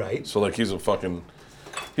now. Right. So like he's a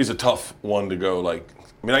tough one to go like.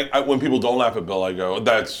 I mean, I when people don't laugh at Bill, I go,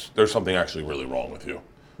 there's something actually really wrong with you.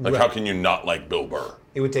 Like, Right. how can you not like Bill Burr?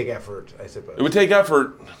 It would take effort, I suppose. It would take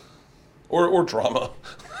effort. or drama.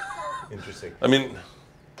 Interesting. I mean,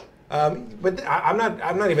 But I'm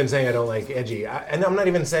not even saying I don't like edgy, and I'm not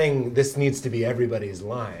even saying this needs to be everybody's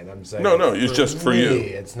line. I'm saying No, it's just for you.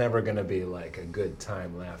 It's never going to be like a good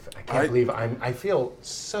time laugh. I can't believe I feel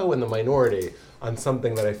so in the minority on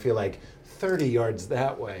something that I feel like 30 yards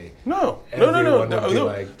that way. No.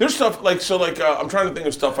 Like, There's stuff like I'm trying to think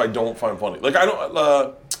of stuff I don't find funny. Like I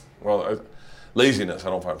don't laziness. I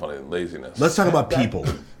don't find funny. Laziness. Let's talk about people.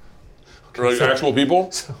 Like actual people.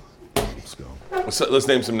 Let's go. Let's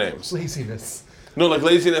name some names. laziness. No, like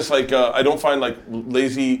laziness. Like I don't find like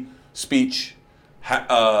lazy speech,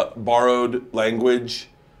 borrowed language.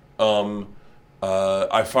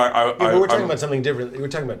 I find. But we're talking about something different. We're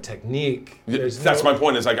talking about technique. That's my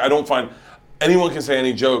point. Is like I don't find anyone can say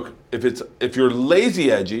any joke if you're lazy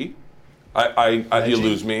edgy, you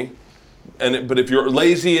lose me. But if you're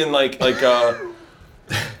lazy and like if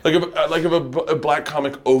a black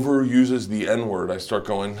comic overuses the N-word, I start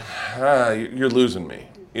going, you're losing me.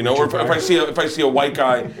 You know, or if I see a white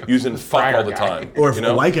guy using fuck all the time, or if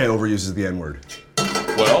a white guy overuses the N-word.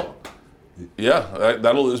 Well, yeah,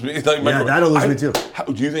 that'll lose me. Like that'll lose me too.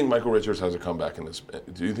 Do you think Michael Richards has a comeback in this?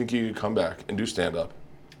 Do you think he could come back and do stand-up?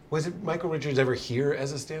 Was it Michael Richards ever here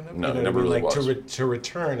as a stand-up? No, never really was. To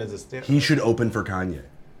return as a stand-up. He should open for Kanye.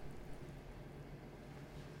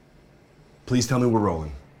 Please tell me we're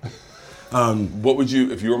rolling. What would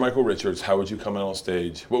you, if you were Michael Richards, how would you come out on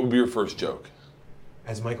stage? What would be your first joke?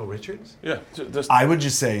 As Michael Richards? Yeah. I would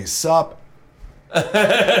just say, sup.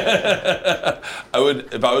 I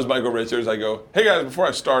would, if I was Michael Richards, I'd go, hey guys, before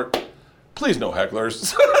I start, please no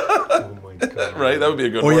hecklers. Oh my God. Right? That would be a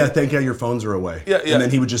good one. Oh yeah, thank God your phones are away. Yeah. And then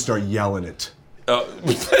he would just start yelling it.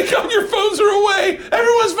 Thank God your phones are away.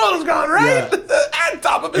 Everyone's phone's gone, right? Yeah. At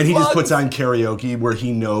top of his And he just lungs. puts on karaoke where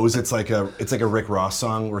he knows it's like a Rick Ross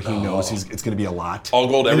song where he knows it's going to be a lot. All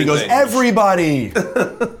gold, and everything. he goes, everybody.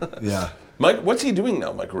 Yeah. Mike, what's he doing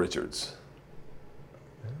now, Michael Richards?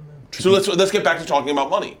 So let's get back to talking about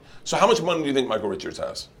money. So how much money do you think Michael Richards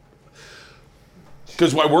has?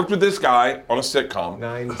 Because I worked with this guy on a sitcom,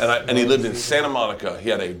 and he lived in Santa Monica. He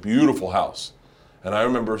had a beautiful house, and I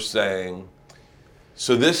remember saying,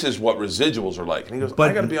 so this is what residuals are like. And he goes,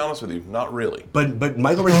 I got to be honest with you, not really. But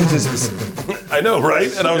Michael Richards is... I know,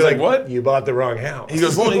 right? And I was like, what? You bought the wrong house. He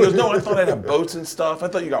goes, no, I thought I'd have boats and stuff. I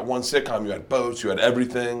thought you got one sitcom, you had boats, you had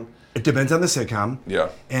everything. It depends on the sitcom. Yeah.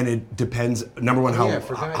 And it depends, number one, how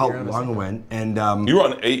long it went. And you were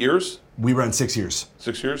on 8 years? We were on 6 years.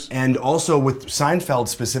 6 years? And also with Seinfeld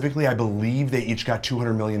specifically, I believe they each got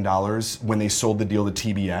 $200 million when they sold the deal to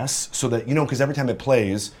TBS. So that, because every time it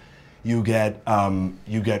plays, you get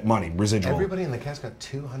money, residual. Everybody in the cast got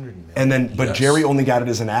 $200 million. And then, but yes. Jerry only got it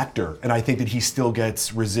as an actor, and I think that he still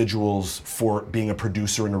gets residuals for being a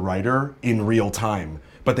producer and a writer in real time.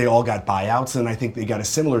 But they all got buyouts, and I think they got a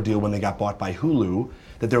similar deal when they got bought by Hulu.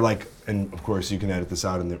 That they're like, and of course you can edit this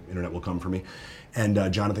out, and the internet will come for me.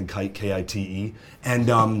 And Jonathan Kite, K-I-T-E. And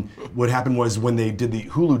what happened was when they did the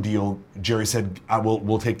Hulu deal, Jerry said,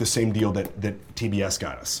 we'll take the same deal that TBS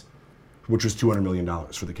got us, which was $200 million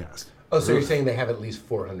for the cast. Oh, so you're saying they have at least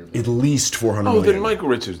 $400 million? At least $400 million. Oh, then Michael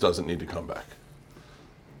Richards doesn't need to come back.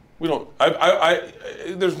 We don't.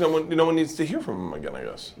 There's no one needs to hear from him again, I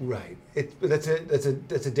guess. Right. That's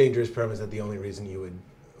a dangerous premise. That the only reason you would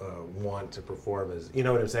want to perform is, you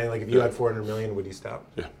know what I'm saying? Like if you had $400 million, would you stop?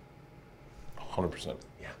 Yeah. 100%.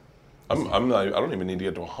 Yeah. I'm not. I don't even need to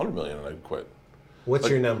get to 100 million, and I'd quit. What's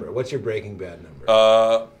your number? What's your Breaking Bad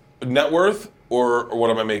number? Net worth or what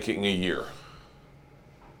am I making a year?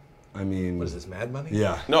 I mean, what is this, Mad Money?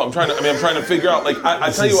 Yeah. No, I'm trying to figure out. Like, I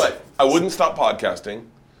tell you what, I wouldn't stop podcasting,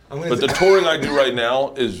 but the touring I do right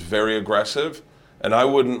now is very aggressive, and I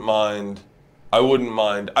wouldn't mind.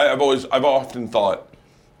 I've often thought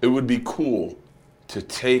it would be cool to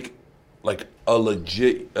take like a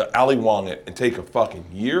legit Ali Wong it and take a fucking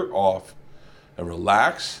year off and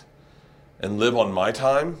relax and live on my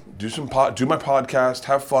time, do my podcast,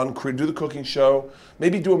 have fun, do the cooking show,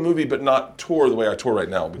 maybe do a movie, but not tour the way I tour right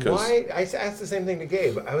now. Because why? I asked the same thing to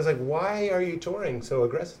Gabe. I was like, why are you touring so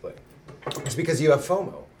aggressively? It's because you have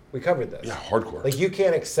FOMO. We covered this. Yeah, hardcore. Like you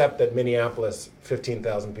can't accept that Minneapolis,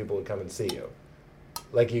 15,000 people would come and see you.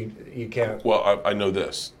 Like you can't. Well, I know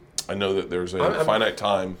this. I know that there's a finite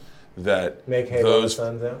time that make hay while the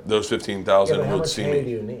sun's out. Those 15,000 would see me. How much hay do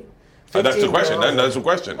you need? That's the question. That's the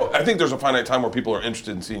question. I think there's a finite time where people are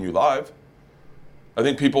interested in seeing you live. I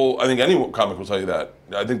think any comic will tell you that.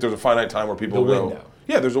 I think there's a finite time where people go. Window.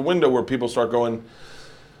 Yeah, there's a window where people start going.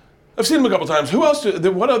 I've seen them a couple times. Who else?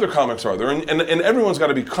 What other comics are there? And everyone's got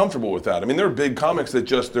to be comfortable with that. I mean, there are big comics that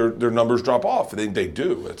just their numbers drop off. They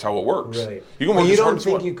do. That's how it works. Right. You can Well, work you as hard don't as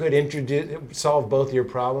think want. you could solve both your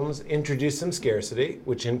problems? Introduce some scarcity,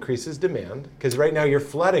 which increases demand, because right now you're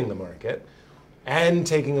flooding the market, and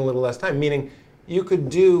taking a little less time. Meaning, you could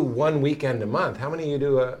do one weekend a month. How many you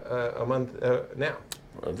do a month now?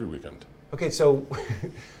 Every weekend. Okay, so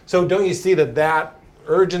don't you see that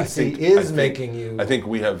urgency making you? I think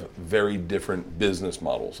we have very different business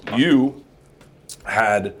models. You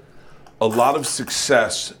had a lot of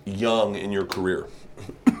success young in your career.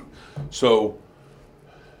 So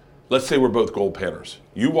let's say we're both gold panners.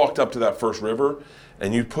 You walked up to that first river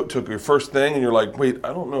and you took your first thing and you're like, wait,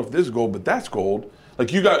 I don't know if this is gold, but that's gold.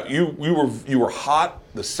 Like you were hot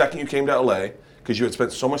the second you came to LA because you had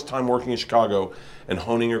spent so much time working in Chicago and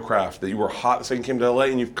honing your craft that you were hot the second you came to LA,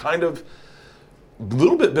 and you've kind of a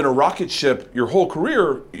little bit been a rocket ship your whole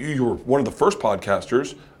career. You were one of the first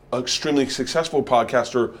podcasters, an extremely successful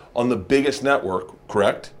podcaster on the biggest network,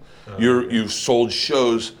 correct? You've sold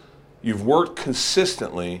shows, you've worked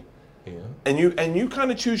consistently, and you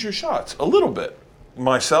kind of choose your shots a little bit.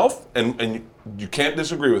 Myself, and you can't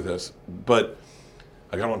disagree with this, but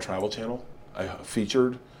I got on Travel Channel. I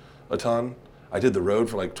featured a ton. I did the road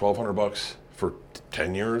for like $1,200 for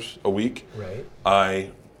 10 years a week. Right.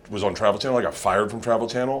 I was on Travel Channel. I got fired from Travel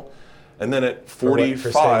Channel, and then at For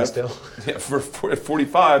 45, staying still? yeah, at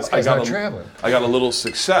 45, I guy's got not traveling. I got a little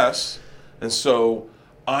success, and so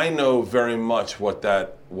I know very much what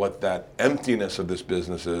that emptiness of this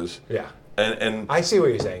business is. Yeah. And I see what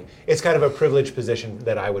you're saying. It's kind of a privileged position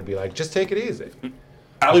that I would be like, just take it easy.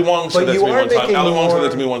 Ali Wong said that to me one time. making Ali Wong said more-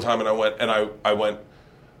 that to me one time, and I went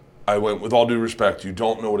with all due respect. You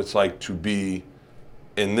don't know what it's like to be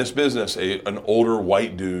in this business, an older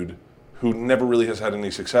white dude who never really has had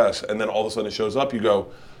any success, and then all of a sudden it shows up. You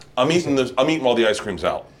go, I'm eating all the ice creams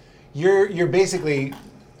out. You're basically,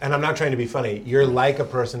 and I'm not trying to be funny, you're like a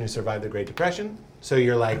person who survived the Great Depression. So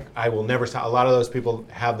you're like, I will never stop. A lot of those people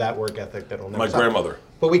have that work ethic that will never My stop. grandmother.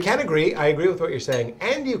 But we can agree, I agree with what you're saying,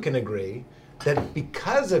 and you can agree that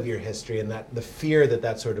because of your history and that the fear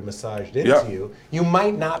that sort of massaged into you, you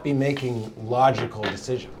might not be making logical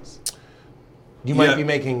decisions. You might be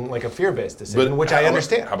making like a fear-based decision, which I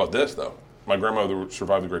understand. How about this though? My grandmother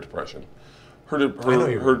survived the Great Depression. Her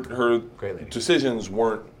decisions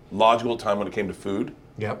weren't logical at the time when it came to food.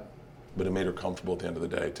 Yep. But it made her comfortable at the end of the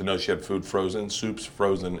day to know she had food frozen, soups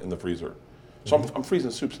frozen in the freezer. So I'm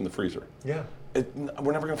freezing soups in the freezer. Yeah.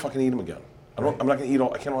 We're never gonna fucking eat them again. I'm not gonna eat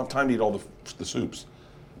all. I can't have time to eat all the soups.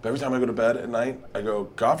 But every time I go to bed at night, I go,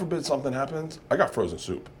 God forbid something happens, I got frozen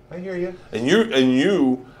soup. I hear you. And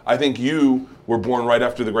you, I think you were born right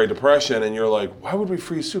after the Great Depression, and you're like, why would we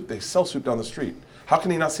freeze soup? They sell soup down the street. How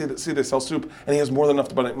can he not see they sell soup? And he has more than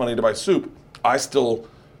enough money to buy soup. I still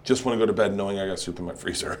just want to go to bed knowing I got soup in my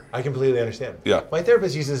freezer. I completely understand. Yeah. My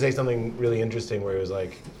therapist used to say something really interesting where he was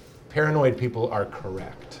like, paranoid people are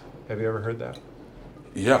correct. Have you ever heard that?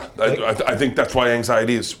 Yeah, I think that's why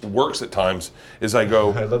anxiety works at times, is I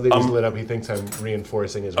go... I love that he's lit up. He thinks I'm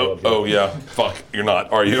reinforcing his worldview. Oh, yeah. Fuck, you're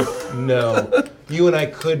not, are you? No. You and I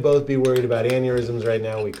could both be worried about aneurysms right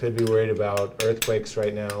now. We could be worried about earthquakes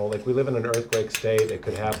right now. Like, we live in an earthquake state. It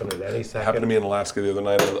could happen at any second. Happened to me in Alaska the other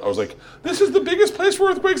night. I was like, this is the biggest place for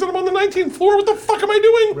earthquakes, and I'm on the 19th floor. What the fuck am I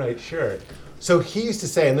doing? Right, sure. So he used to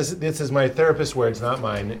say, and this is my therapist's words, not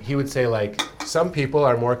mine. He would say, like, some people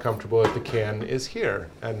are more comfortable if the can is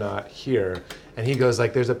here and not here. And he goes,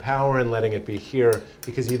 like, there's a power in letting it be here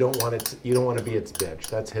because you don't want to be its bitch.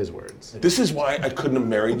 That's his words. This is why I couldn't have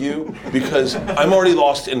married you, because I'm already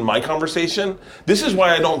lost in my conversation. This is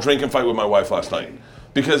why I don't drink and fight with my wife last night,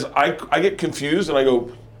 because I get confused and I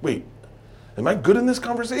go, wait, am I good in this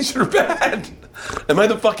conversation or bad? Am I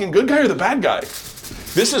the fucking good guy or the bad guy?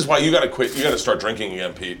 This is why you gotta quit. You gotta start drinking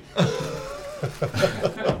again, Pete.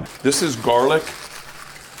 This is garlic.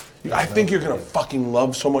 I think you're gonna fucking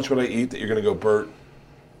love so much what I eat that you're gonna go, Bert,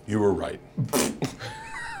 you were right.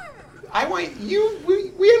 I want you.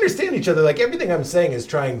 We understand each other. Like, everything I'm saying is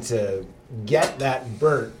trying to get that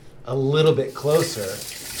Bert a little bit closer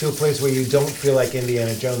to a place where you don't feel like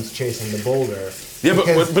Indiana Jones chasing the boulder. Yeah,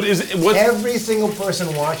 Because but is it what? every single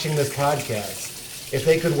person watching this podcast, if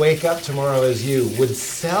they could wake up tomorrow as you, would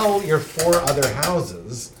sell your 4 other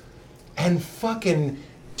houses and fucking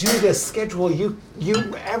do the schedule you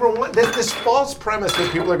ever want. This false premise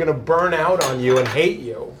that people are going to burn out on you and hate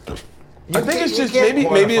you. I think it's just maybe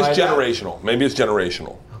it's generational. Maybe it's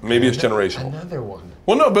generational. Maybe it's generational. Another one.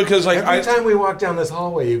 Well, no, because like Every time we walk down this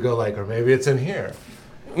hallway, you go like, or maybe it's in here.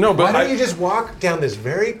 No, but Why don't you just walk down this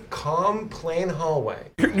very calm, plain hallway?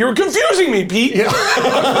 You're confusing me, Pete. Yeah.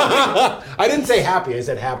 I didn't say happy. I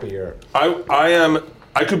said happier.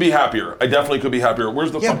 I could be happier. I definitely could be happier.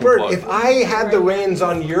 Where's the Yeah, fucking Bert, plug? if I had the reins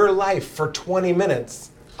on your life for 20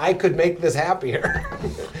 minutes, I could make this happier.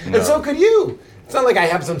 And so could you. It's not like I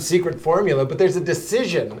have some secret formula, but there's a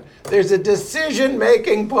decision. There's a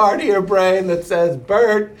decision-making part of your brain that says,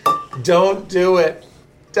 Bert, don't do it.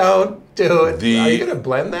 Don't do it. Are you going to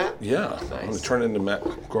blend that? Yeah. Nice. I'm going to turn it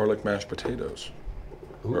into garlic mashed potatoes.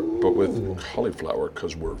 But with cauliflower,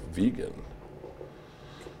 because we're vegan.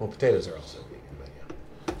 Well, potatoes are also vegan, but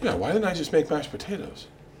yeah. Yeah, why didn't I just make mashed potatoes?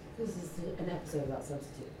 This is an episode about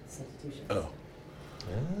substitution. Oh.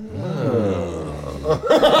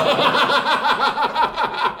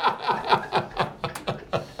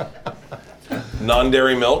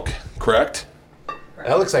 Non-dairy milk, correct?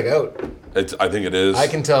 That looks like oat. I think it is. I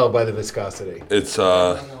can tell by the viscosity. It's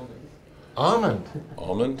Almond.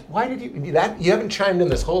 almond. Why did you that? You haven't chimed in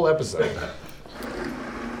this whole episode.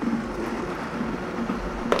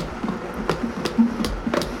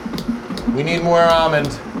 We need more almond.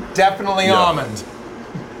 Definitely Yeah. almond.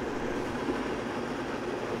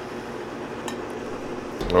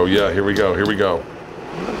 Oh yeah, here we go. Here we go.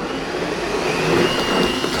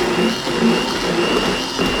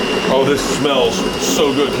 Oh, this smells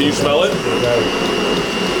so good. Can you smell it?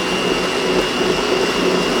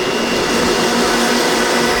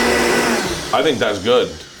 I think that's good.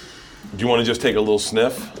 Do you want to just take a little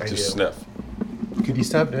sniff? I Just do. sniff. Could you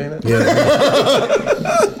stop doing that?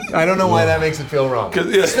 Yeah. I don't know why that makes it feel wrong. Yeah,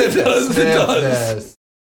 it does. It does. Yes.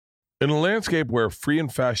 In a landscape where free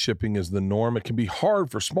and fast shipping is the norm, it can be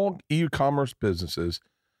hard for small e-commerce businesses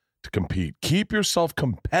to compete. Keep yourself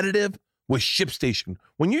competitive with ShipStation.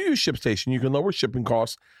 When you use ShipStation, you can lower shipping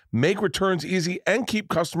costs, make returns easy, and keep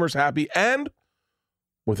customers happy. And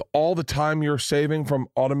with all the time you're saving from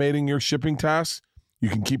automating your shipping tasks, you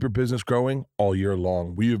can keep your business growing all year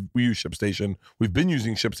long. We use ShipStation. We've been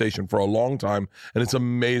using ShipStation for a long time, and it's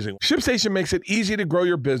amazing. ShipStation makes it easy to grow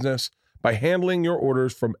your business by handling your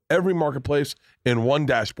orders from every marketplace in one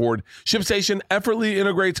dashboard. ShipStation effortlessly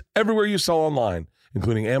integrates everywhere you sell online,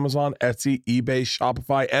 including Amazon, Etsy, eBay,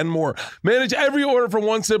 Shopify, and more. Manage every order from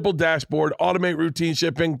one simple dashboard, automate routine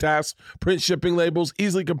shipping tasks, print shipping labels,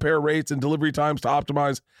 easily compare rates and delivery times to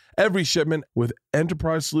optimize every shipment with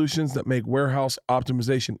enterprise solutions that make warehouse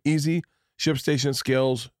optimization easy. ShipStation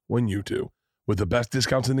scales when you do. With the best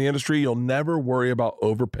discounts in the industry, you'll never worry about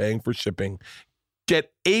overpaying for shipping.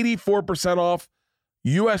 Get 84% off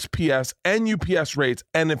USPS and UPS rates.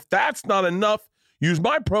 And if that's not enough, use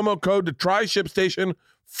my promo code to try ShipStation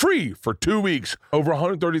free for 2 weeks. Over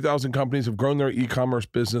 130,000 companies have grown their e-commerce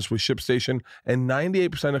business with ShipStation, and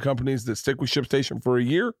 98% of companies that stick with ShipStation for a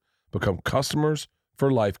year become customers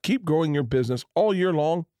for life. Keep growing your business all year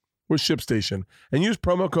long with ShipStation, and use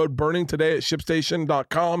promo code BURNING today at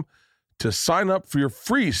ShipStation.com to sign up for your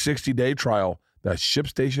free 60-day trial. That's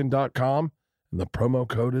ShipStation.com, and the promo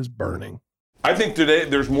code is BURNING. I think today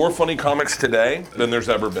there's more funny comics today than there's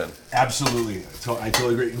ever been. Absolutely. I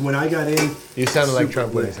totally agree. When I got in, You sounded like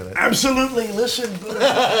Trump when he said it. absolutely. Listen, Is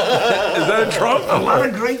that a Trump? a lot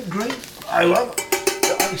of great. I love.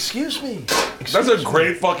 Excuse me. That's a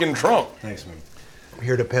great fucking Trump. Thanks, man. I'm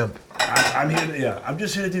here to pimp. I'm here. I'm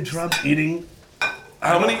just here to do Trump eating.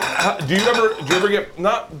 Do you ever get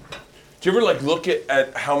not? Do you ever like look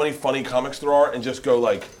at how many funny comics there are and just go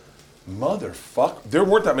like, motherfuck, there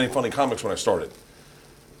weren't that many funny comics when I started.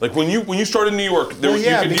 Like when you started in New York, Well,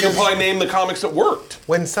 yeah, you could because- probably name the comics that worked.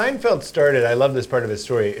 When Seinfeld started, I love this part of his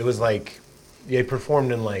story. It was like they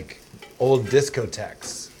performed in like old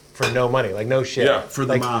discotheques for no money, like no shit. Yeah, For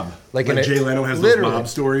the Like- mob. like Like in a- Jay Leno has literally. those mob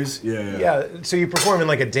stories. Yeah. Yeah, so you perform in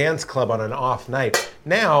like a dance club on an off night.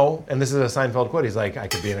 Now, and this is a Seinfeld quote, he's like, I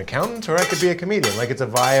could be an accountant or I could be a comedian. Like it's a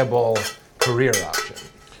viable career option.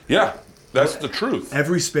 Yeah, that's the truth.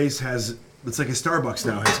 Every space has. It's like a Starbucks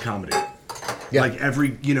now has comedy. Yeah. Like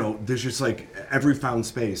every, there's just like every found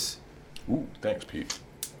space. Ooh, thanks, Pete.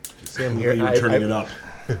 See, I'm You're here. turning it up.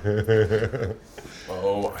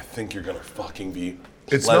 Oh, I think you're gonna fucking be.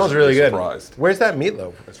 It smells really good. Surprised. Where's that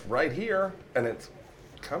meatloaf? It's right here, and it's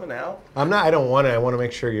coming out. I don't want it. I want to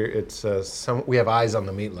make sure we have eyes on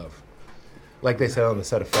the meatloaf. Like they said on the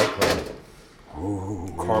set of Fight Club.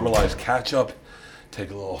 Ooh, caramelized ketchup.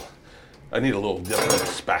 I need a little different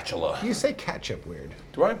spatula. You say ketchup weird.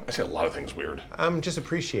 Do I? I say a lot of things weird. I'm just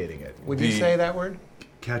appreciating it. Would you The- say that word?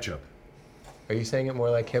 Ketchup. Are you saying it more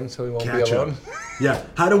like him so he won't be alone? Yeah.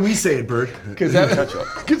 How do we say it, Bert? Because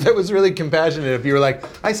that was really compassionate if you were like,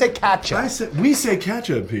 I say ketchup. We say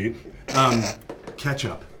ketchup, Pete.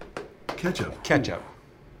 Ketchup. Ketchup. Ketchup.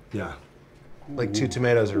 Yeah. Like 2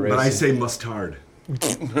 tomatoes are racing. But I say mustard.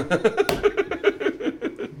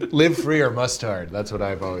 Live free or mustard. That's what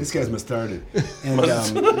I've always This guy's mustarded.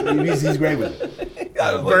 And he's great with it.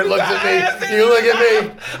 Bert looks at me. You look at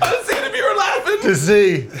me. I was seeing if you were laughing. To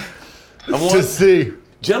see. To see.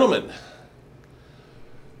 Gentlemen,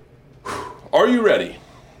 are you ready?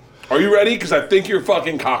 Are you ready? Because I think your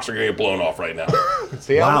fucking cocks are going to get blown off right now.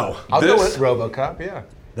 See, Wow. I'll go This- with RoboCop, yeah.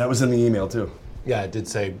 That was in the email, too. Yeah, it did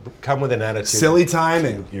say, come with an attitude. Silly time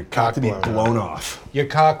and your cock to be blown blown off. Your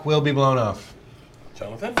cock will be blown off.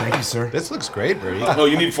 Jonathan? Thank you, sir. This looks great, Bertie. Oh,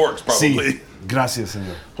 you need forks, probably. Sí. Gracias,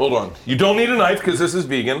 señor. Hold on. You don't need a knife because this is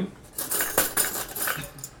vegan.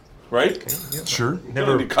 Right? Sure. You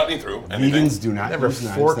don't need to cut anything through anything. Vegans do not Never use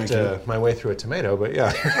knives, forked thank you. my way through a tomato, but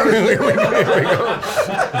yeah.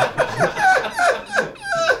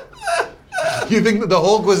 You think that the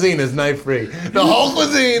whole cuisine is knife-free? The whole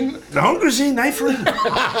cuisine! The whole cuisine, knife free.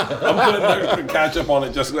 I'm putting extra ketchup on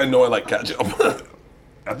it just because I know I like ketchup.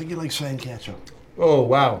 I think you like saying ketchup. Oh,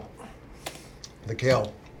 wow. The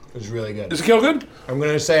kale is really good. Is the kale good? I'm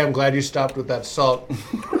going to say I'm glad you stopped with that salt.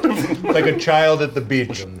 Like a child at the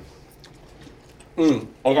beach.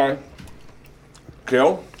 Okay.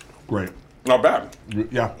 Kale? Great. Not bad.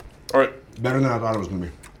 Yeah. All right. Better than I thought it was going to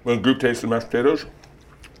be. Want to group taste the mashed potatoes?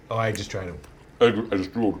 Oh, I just tried them. I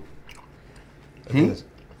just drooled. I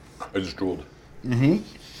just drooled.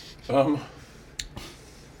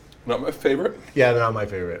 Not my favorite. Yeah, they're not my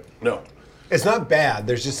favorite. No. It's not bad.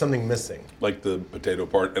 There's just something missing. Like the potato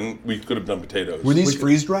part, and we could have done potatoes. Were these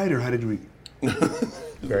freeze dried or how did we?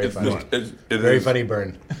 Very funny. It Very is- funny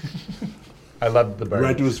burn. I loved the burn.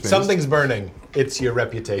 Right to his face. Something's burning. It's your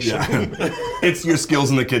reputation. It's your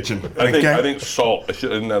skills in the kitchen. I okay? think salt. I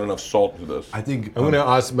shouldn't add enough salt to this. I think I'm going to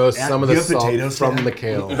osmose some of do the you have salt potatoes, from Dad? the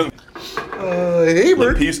kale. Hey, La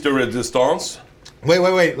Bert. piece de resistance.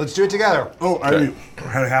 Wait. Let's do it together. Oh, I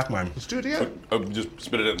had half mine. Let's do it together. Just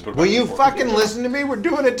spit it in and put it Will back you in the fork. fucking listen to me? We're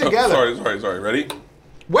doing it together. Sorry. Ready?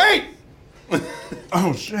 Wait!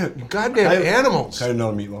 Oh shit! Goddamn animals. Got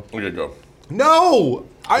another meatloaf. Okay, go. No!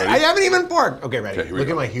 I Ready? haven't even forked. Okay, ready. Okay, here we Look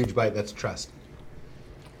go. at my huge bite. That's trust.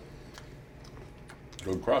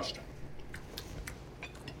 Good crust.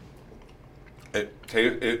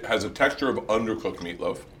 It has a texture of undercooked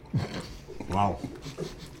meatloaf. Wow.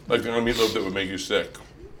 Like the kind of meatloaf that would make you sick.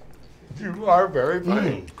 You are very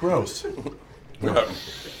funny. Gross. Yeah.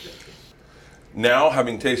 Now,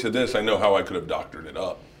 having tasted this, I know how I could have doctored it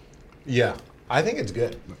up. Yeah, I think it's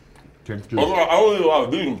good. Although I don't eat a lot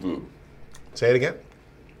of vegan food. Say it again.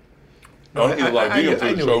 I don't eat a lot of I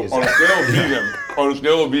vegan knew food. what So you on a said.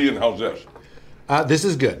 scale of vegan, how's this? This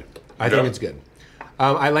is good. I think Yeah. it's good.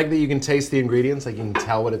 I like that you can taste the ingredients. Like you can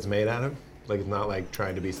tell what it's made out of. Like it's not like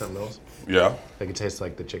trying to be something else. Yeah. Like it tastes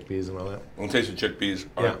like the chickpeas and all that. I'm gonna taste the chickpeas.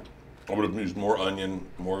 Yeah. I would have used more onion,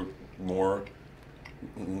 more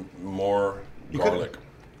You garlic.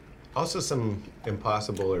 Also, some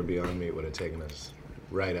Impossible or Beyond Meat would have taken us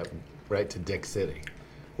right to Dick City,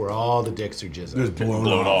 where all the dicks are Just jizzing.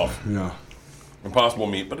 blown off. Yeah. Impossible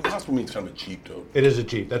meat, but Impossible meat's kind of a cheap toad. It is a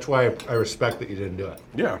cheat. That's why I respect that you didn't do it.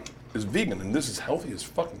 Yeah, it's vegan, and this is healthy as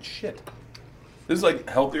fucking shit. This is like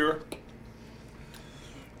healthier.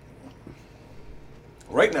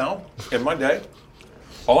 Right now, in my day,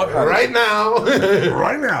 all I've had Right now.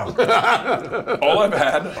 Right now. all I've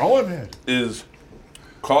had is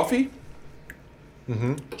coffee,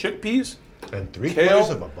 chickpeas, And 3 kale, quarters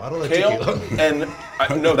of a bottle of tequila.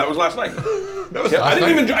 and no, that was last night. I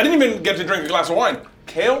didn't even get to drink a glass of wine.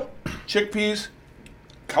 Kale, chickpeas,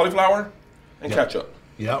 cauliflower, and ketchup.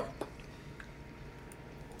 Yep.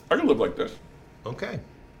 I could live like this. Okay.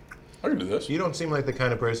 I could do this. You don't seem like the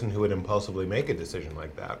kind of person who would impulsively make a decision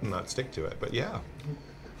like that and not stick to it. But yeah.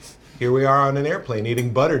 Here we are on an airplane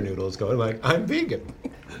eating butter noodles going like, I'm vegan.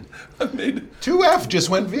 I made 2F just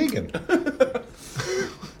went vegan.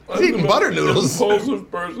 Eating butter noodles. Impulsive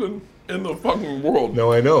person in the fucking world.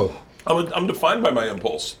 No, I know. I'm defined by my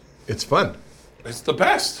impulse. It's fun. It's the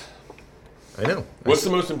best. I know. What's the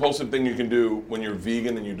most impulsive thing you can do when you're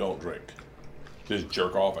vegan and you don't drink? Just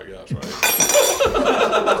jerk off, I guess, right?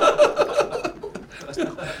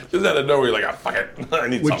 Just out of nowhere, you're like, ah, fuck it, I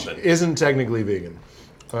need Which something. isn't technically vegan.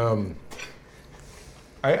 I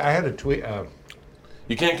had a tweet.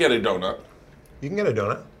 You can't get a donut. You can get a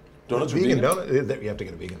donut. Donuts are vegan vegan? donut. You have to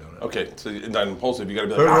get a vegan donut. Okay, so you're not impulsive. You gotta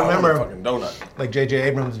be But like, I want remember- a fucking donut. Like J.J.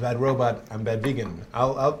 Abrams, bad robot. I'm bad vegan.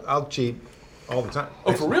 I'll cheat all the time.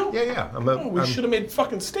 Oh, for real? Yeah. Oh, we should have made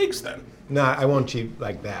fucking steaks then. Nah, I won't cheat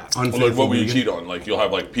like that. Well, like, what will you cheat on? Like, you'll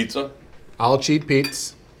have like pizza? I'll cheat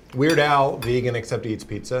Pete's. Weird Al, vegan except he eats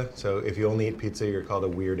pizza. So if you only eat pizza, you're called a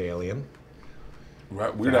weird alien.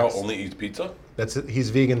 Right, Weird Al only eats pizza? That's it. He's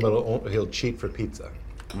vegan, but he'll cheat for pizza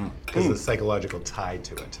because of the psychological tie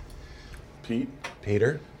to it. Pete?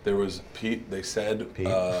 Peter? There was Pete. They said Pete?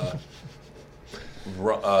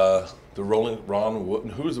 the Ron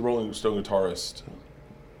Wood. Who is the Rolling Stone guitarist?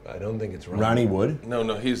 I don't think it's Ron. Ronnie Wood? No,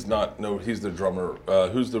 he's not. No, he's the drummer.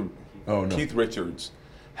 Who's the? Oh, no. Keith Richards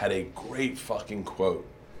had a great fucking quote.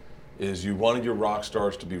 Is you wanted your rock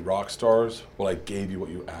stars to be rock stars? Well, I gave you what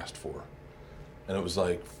you asked for. And it was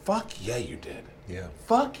like, fuck yeah, you did. Yeah.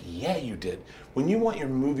 Fuck yeah, you did. When you want your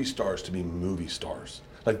movie stars to be movie stars,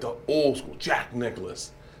 like the old school, Jack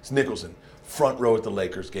Nicholson, front row at the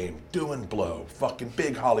Lakers game, doing blow, fucking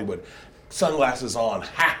big Hollywood, sunglasses on,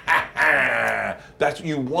 ha ha ha. That's what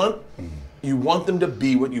you want. You want them to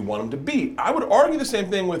be what you want them to be. I would argue the same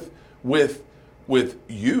thing with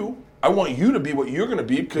you. I want you to be what you're going to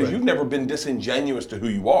be because you've never been disingenuous to who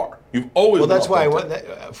you are. You've always Well, been that's why I authentic.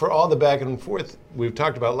 want for all the back and forth we've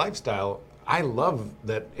talked about lifestyle. I love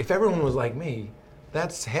that if everyone was like me,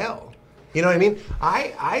 that's hell. You know what I mean?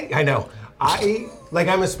 I know.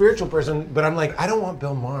 I'm a spiritual person, but I'm like, I don't want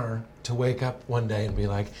Bill Maher to wake up one day and be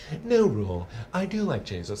like, no rule, I do like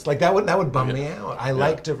Jesus. Like that would bum me out. I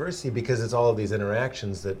like diversity because it's all of these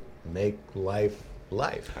interactions that make life.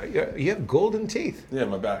 You have golden teeth. Yeah,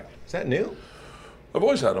 my back. Is that new? I've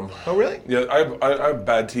always had them. Oh, really? Yeah, I have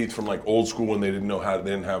bad teeth from like old school when they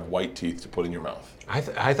didn't have white teeth to put in your mouth. I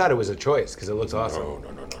thought it was a choice because it looks awesome. No.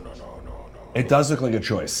 It does look like a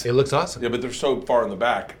choice. It looks awesome. Yeah, but they're so far in the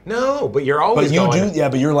back. No, but you're always But you going. do, yeah,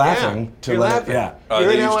 but you're laughing. Yeah, to you're let laughing. It,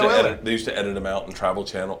 yeah. They used to edit them out in Travel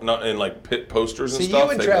Channel, not in like pit posters and See, stuff.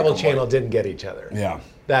 you and They Travel make them Channel white. didn't get each other. Yeah.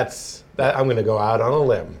 That's that. I'm going to go out on a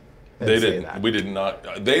limb. And They say didn't. that. We did not.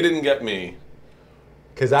 They didn't get me.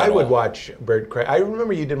 Because I would all. watch Bert Craig. I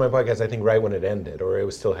remember you did my podcast. I think right when it ended, or it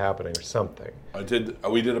was still happening, or something. We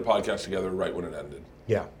did a podcast together right when it ended.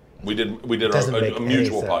 Yeah. We did Doesn't make a any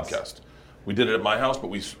mutual sense. podcast. We did it at my house, but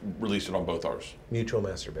we released it on both ours. Mutual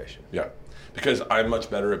masturbation. Yeah, because I'm much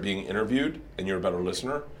better at being interviewed, and you're a better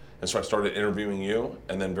listener. And so I started interviewing you,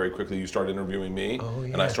 and then very quickly you started interviewing me,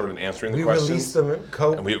 and I started answering the questions. Released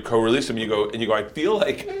them. And we co-released them. You go, I feel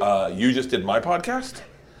like you just did my podcast.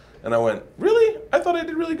 And I went, really? I thought I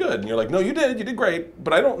did really good. And you're like, no, you did great.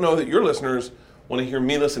 But I don't know that your listeners want to hear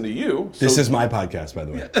me listen to you. So This is my podcast, by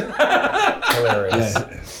the way.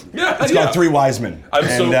 Hilarious. Yeah, It's called Three Wise Men.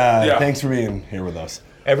 yeah. Thanks for being here with us.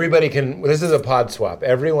 Everybody can. This is a pod swap.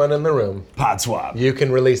 Everyone in the room, Pod swap. you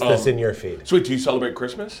can release this in your feed. Sweet, do you celebrate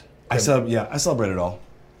Christmas? I celebrate it all.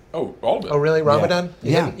 Oh, all of it. Oh, really? Ramadan?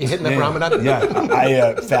 Yeah. You hitting up Ramadan? Yeah,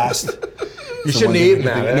 I fast. You shouldn't have eaten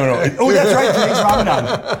that. No. Oh, that's right. Today's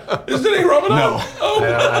Ramadan. Is it a Ramadan? No. Oh,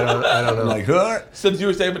 I don't know. Like, huh? since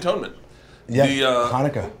Jewish Day of Atonement. Yeah. The,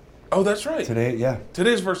 Hanukkah. Oh, that's right. Today, yeah.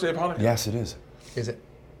 Today's the first day of Hanukkah. Yes, it is. Is it?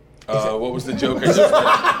 What was the joke I just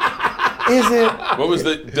read? Is it? What was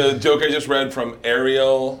the joke I just read from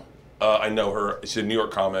Ariel? I know her. She's a New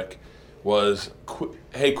York comic. Was,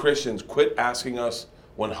 hey, Christians, quit asking us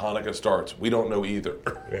when Hanukkah starts. We don't know either.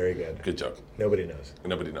 Very good. Good joke. Nobody knows.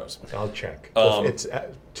 Nobody knows. I'll check. It's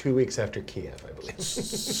 2 weeks after Kiev, I believe.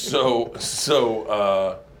 So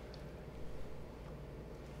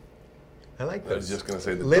I like this. I was just going to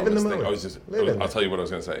say the Live in the dumbest thing. moment. I'll tell you what I was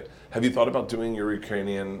going to say. Have you thought about doing your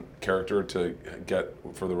Ukrainian character to get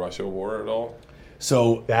for the Russia war at all?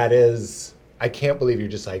 So, That is. I can't believe you're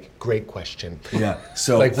just like, great question. yeah.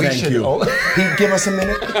 So, Like, we thank should you. all- Pete, give us a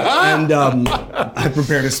minute. And I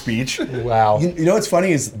prepared a speech. Wow. You know what's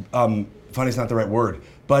funny is, funny is not the right word,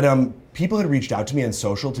 but people had reached out to me on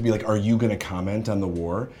social to be like, are you going to comment on the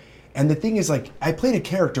war? And the thing is, like, I played a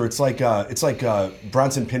character. It's like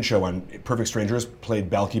Bronson Pinchot on Perfect Strangers played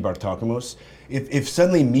Balki Bartokomous. If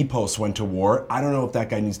suddenly Mipos went to war, I don't know if that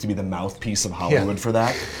guy needs to be the mouthpiece of Hollywood for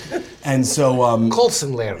that. And so,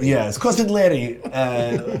 Colson Larry. yeah, it's Colson Larry.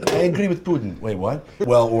 I agree with Putin. Wait, what?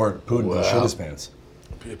 Well, or Putin shit his pants.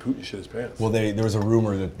 Yeah, Putin shit his pants. Well, there was a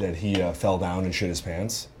rumor that he fell down and shit his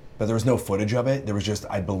pants, but there was no footage of it. There was just,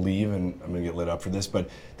 I believe, and I'm gonna get lit up for this, but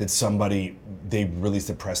that they released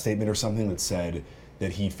a press statement or something that said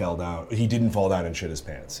that he fell down. He didn't fall down and shit his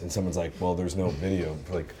pants. And someone's like, well, there's no video.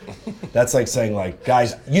 Like, that's like saying, like,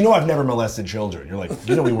 guys, you know I've never molested children. You're like,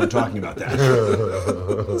 you know we weren't talking about that.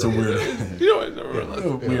 It's a weird, I never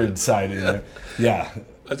realized. weird side in there. Yeah.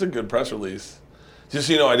 That's a good press release. Just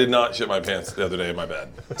so you know, I did not shit my pants the other day in my bed.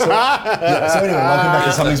 Yeah, so anyway, welcome back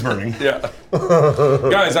to Something's Burning. Yeah.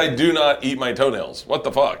 Guys, I do not eat my toenails. What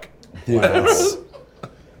the fuck? Dude,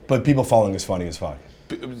 but people falling is funny as fuck.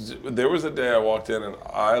 There was a day I walked in and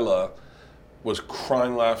Isla was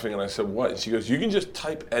crying laughing and I said, what? And she goes, you can just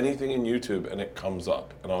type anything in YouTube and it comes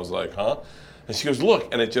up. And I was like, huh? And she goes,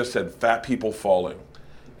 look, and it just said fat people falling.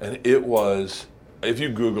 And it was, if you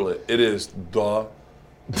Google it, it is the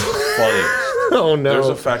funniest. Oh no. There's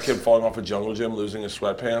a fat kid falling off a jungle gym losing his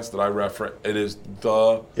sweatpants that I reference. It is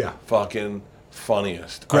the fucking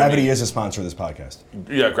funniest. Gravity is a sponsor of this podcast.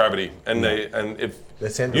 Yeah, Gravity. And if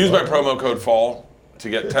send use the my logo. promo code FALL to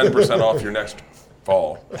get 10% off your next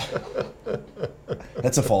fall.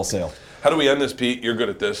 That's a fall sale. How do we end this, Pete? You're good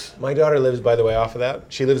at this. My daughter lives, by the way, off of that.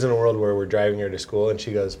 She lives in a world where we're driving her to school, and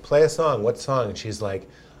she goes, play a song. What song? And she's like,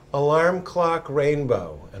 Alarm Clock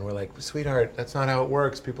Rainbow. And we're like, sweetheart, that's not how it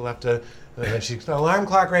works. People have to... And then she goes, Alarm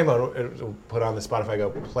Clock Rainbow. And put on the Spotify,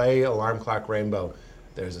 go, play Alarm Clock Rainbow.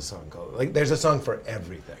 There's a song called... Like, there's a song for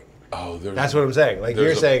everything. Oh, that's what I'm saying. Like,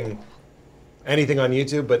 you're saying anything on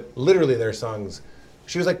YouTube, but literally there are songs...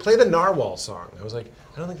 She was like, play the Narwhal song. I was like,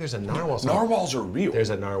 I don't think there's a Narwhal song. Narwhals are real. There's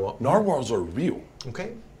a Narwhal. Narwhals are real.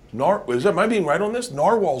 Okay. Am I being right on this?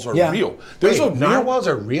 Narwhals are real. Wait, There's a narwhals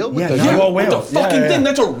are real? Yeah, the narwhal with whale. the fucking thing.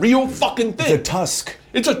 That's a real fucking thing. It's a tusk.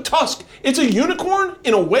 It's a tusk. It's a unicorn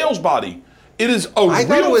in a whale's body. It is a real I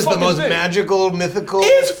thought it was the fucking most thing. magical, mythical.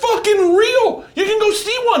 It's fucking real. You can go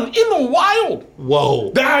see one in the wild.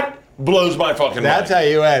 Whoa. That blows my fucking That's mind. how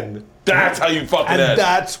you end. That's how you fucking And end.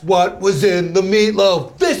 that's what was in the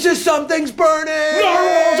meatloaf. This is Something's Burning!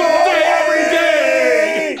 Narwhals all day, every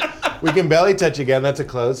day. We can belly touch again. That's a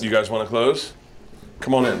close. You guys want to close?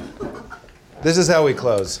 Come on in. This is how we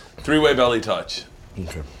close. 3-way belly touch.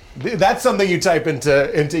 Okay. That's something you type into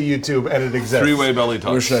YouTube and it exists. 3-way belly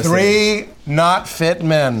touch. Three not fit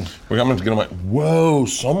men. I'm going to get on my... Whoa,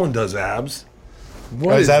 someone does abs.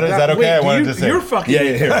 Oh, is that okay? Wait, I wanted to say. You're fucking... Yeah,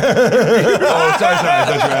 here. Oh, sorry. I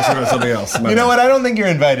thought you were asking about something else. You know what? I don't think you're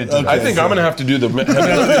invited to I think I'm going to have to do the...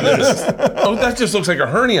 Oh, that just looks like a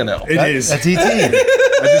hernia now. It is. That's ET.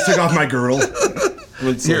 I just took off my girdle.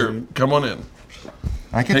 Here, come on in.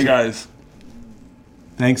 Hey guys,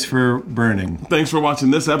 Thanks for burning. thanks for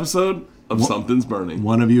watching this episode of Something's Burning.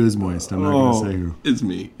 One of you is moist. I'm not going to say who. It's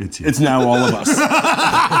me. It's you. It's now all of us.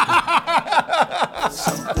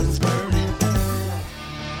 Something's burning.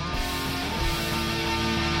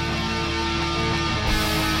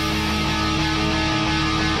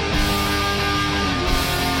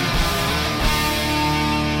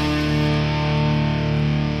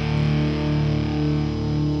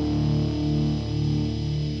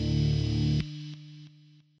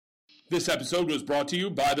 This episode was brought to you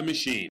by The Machine.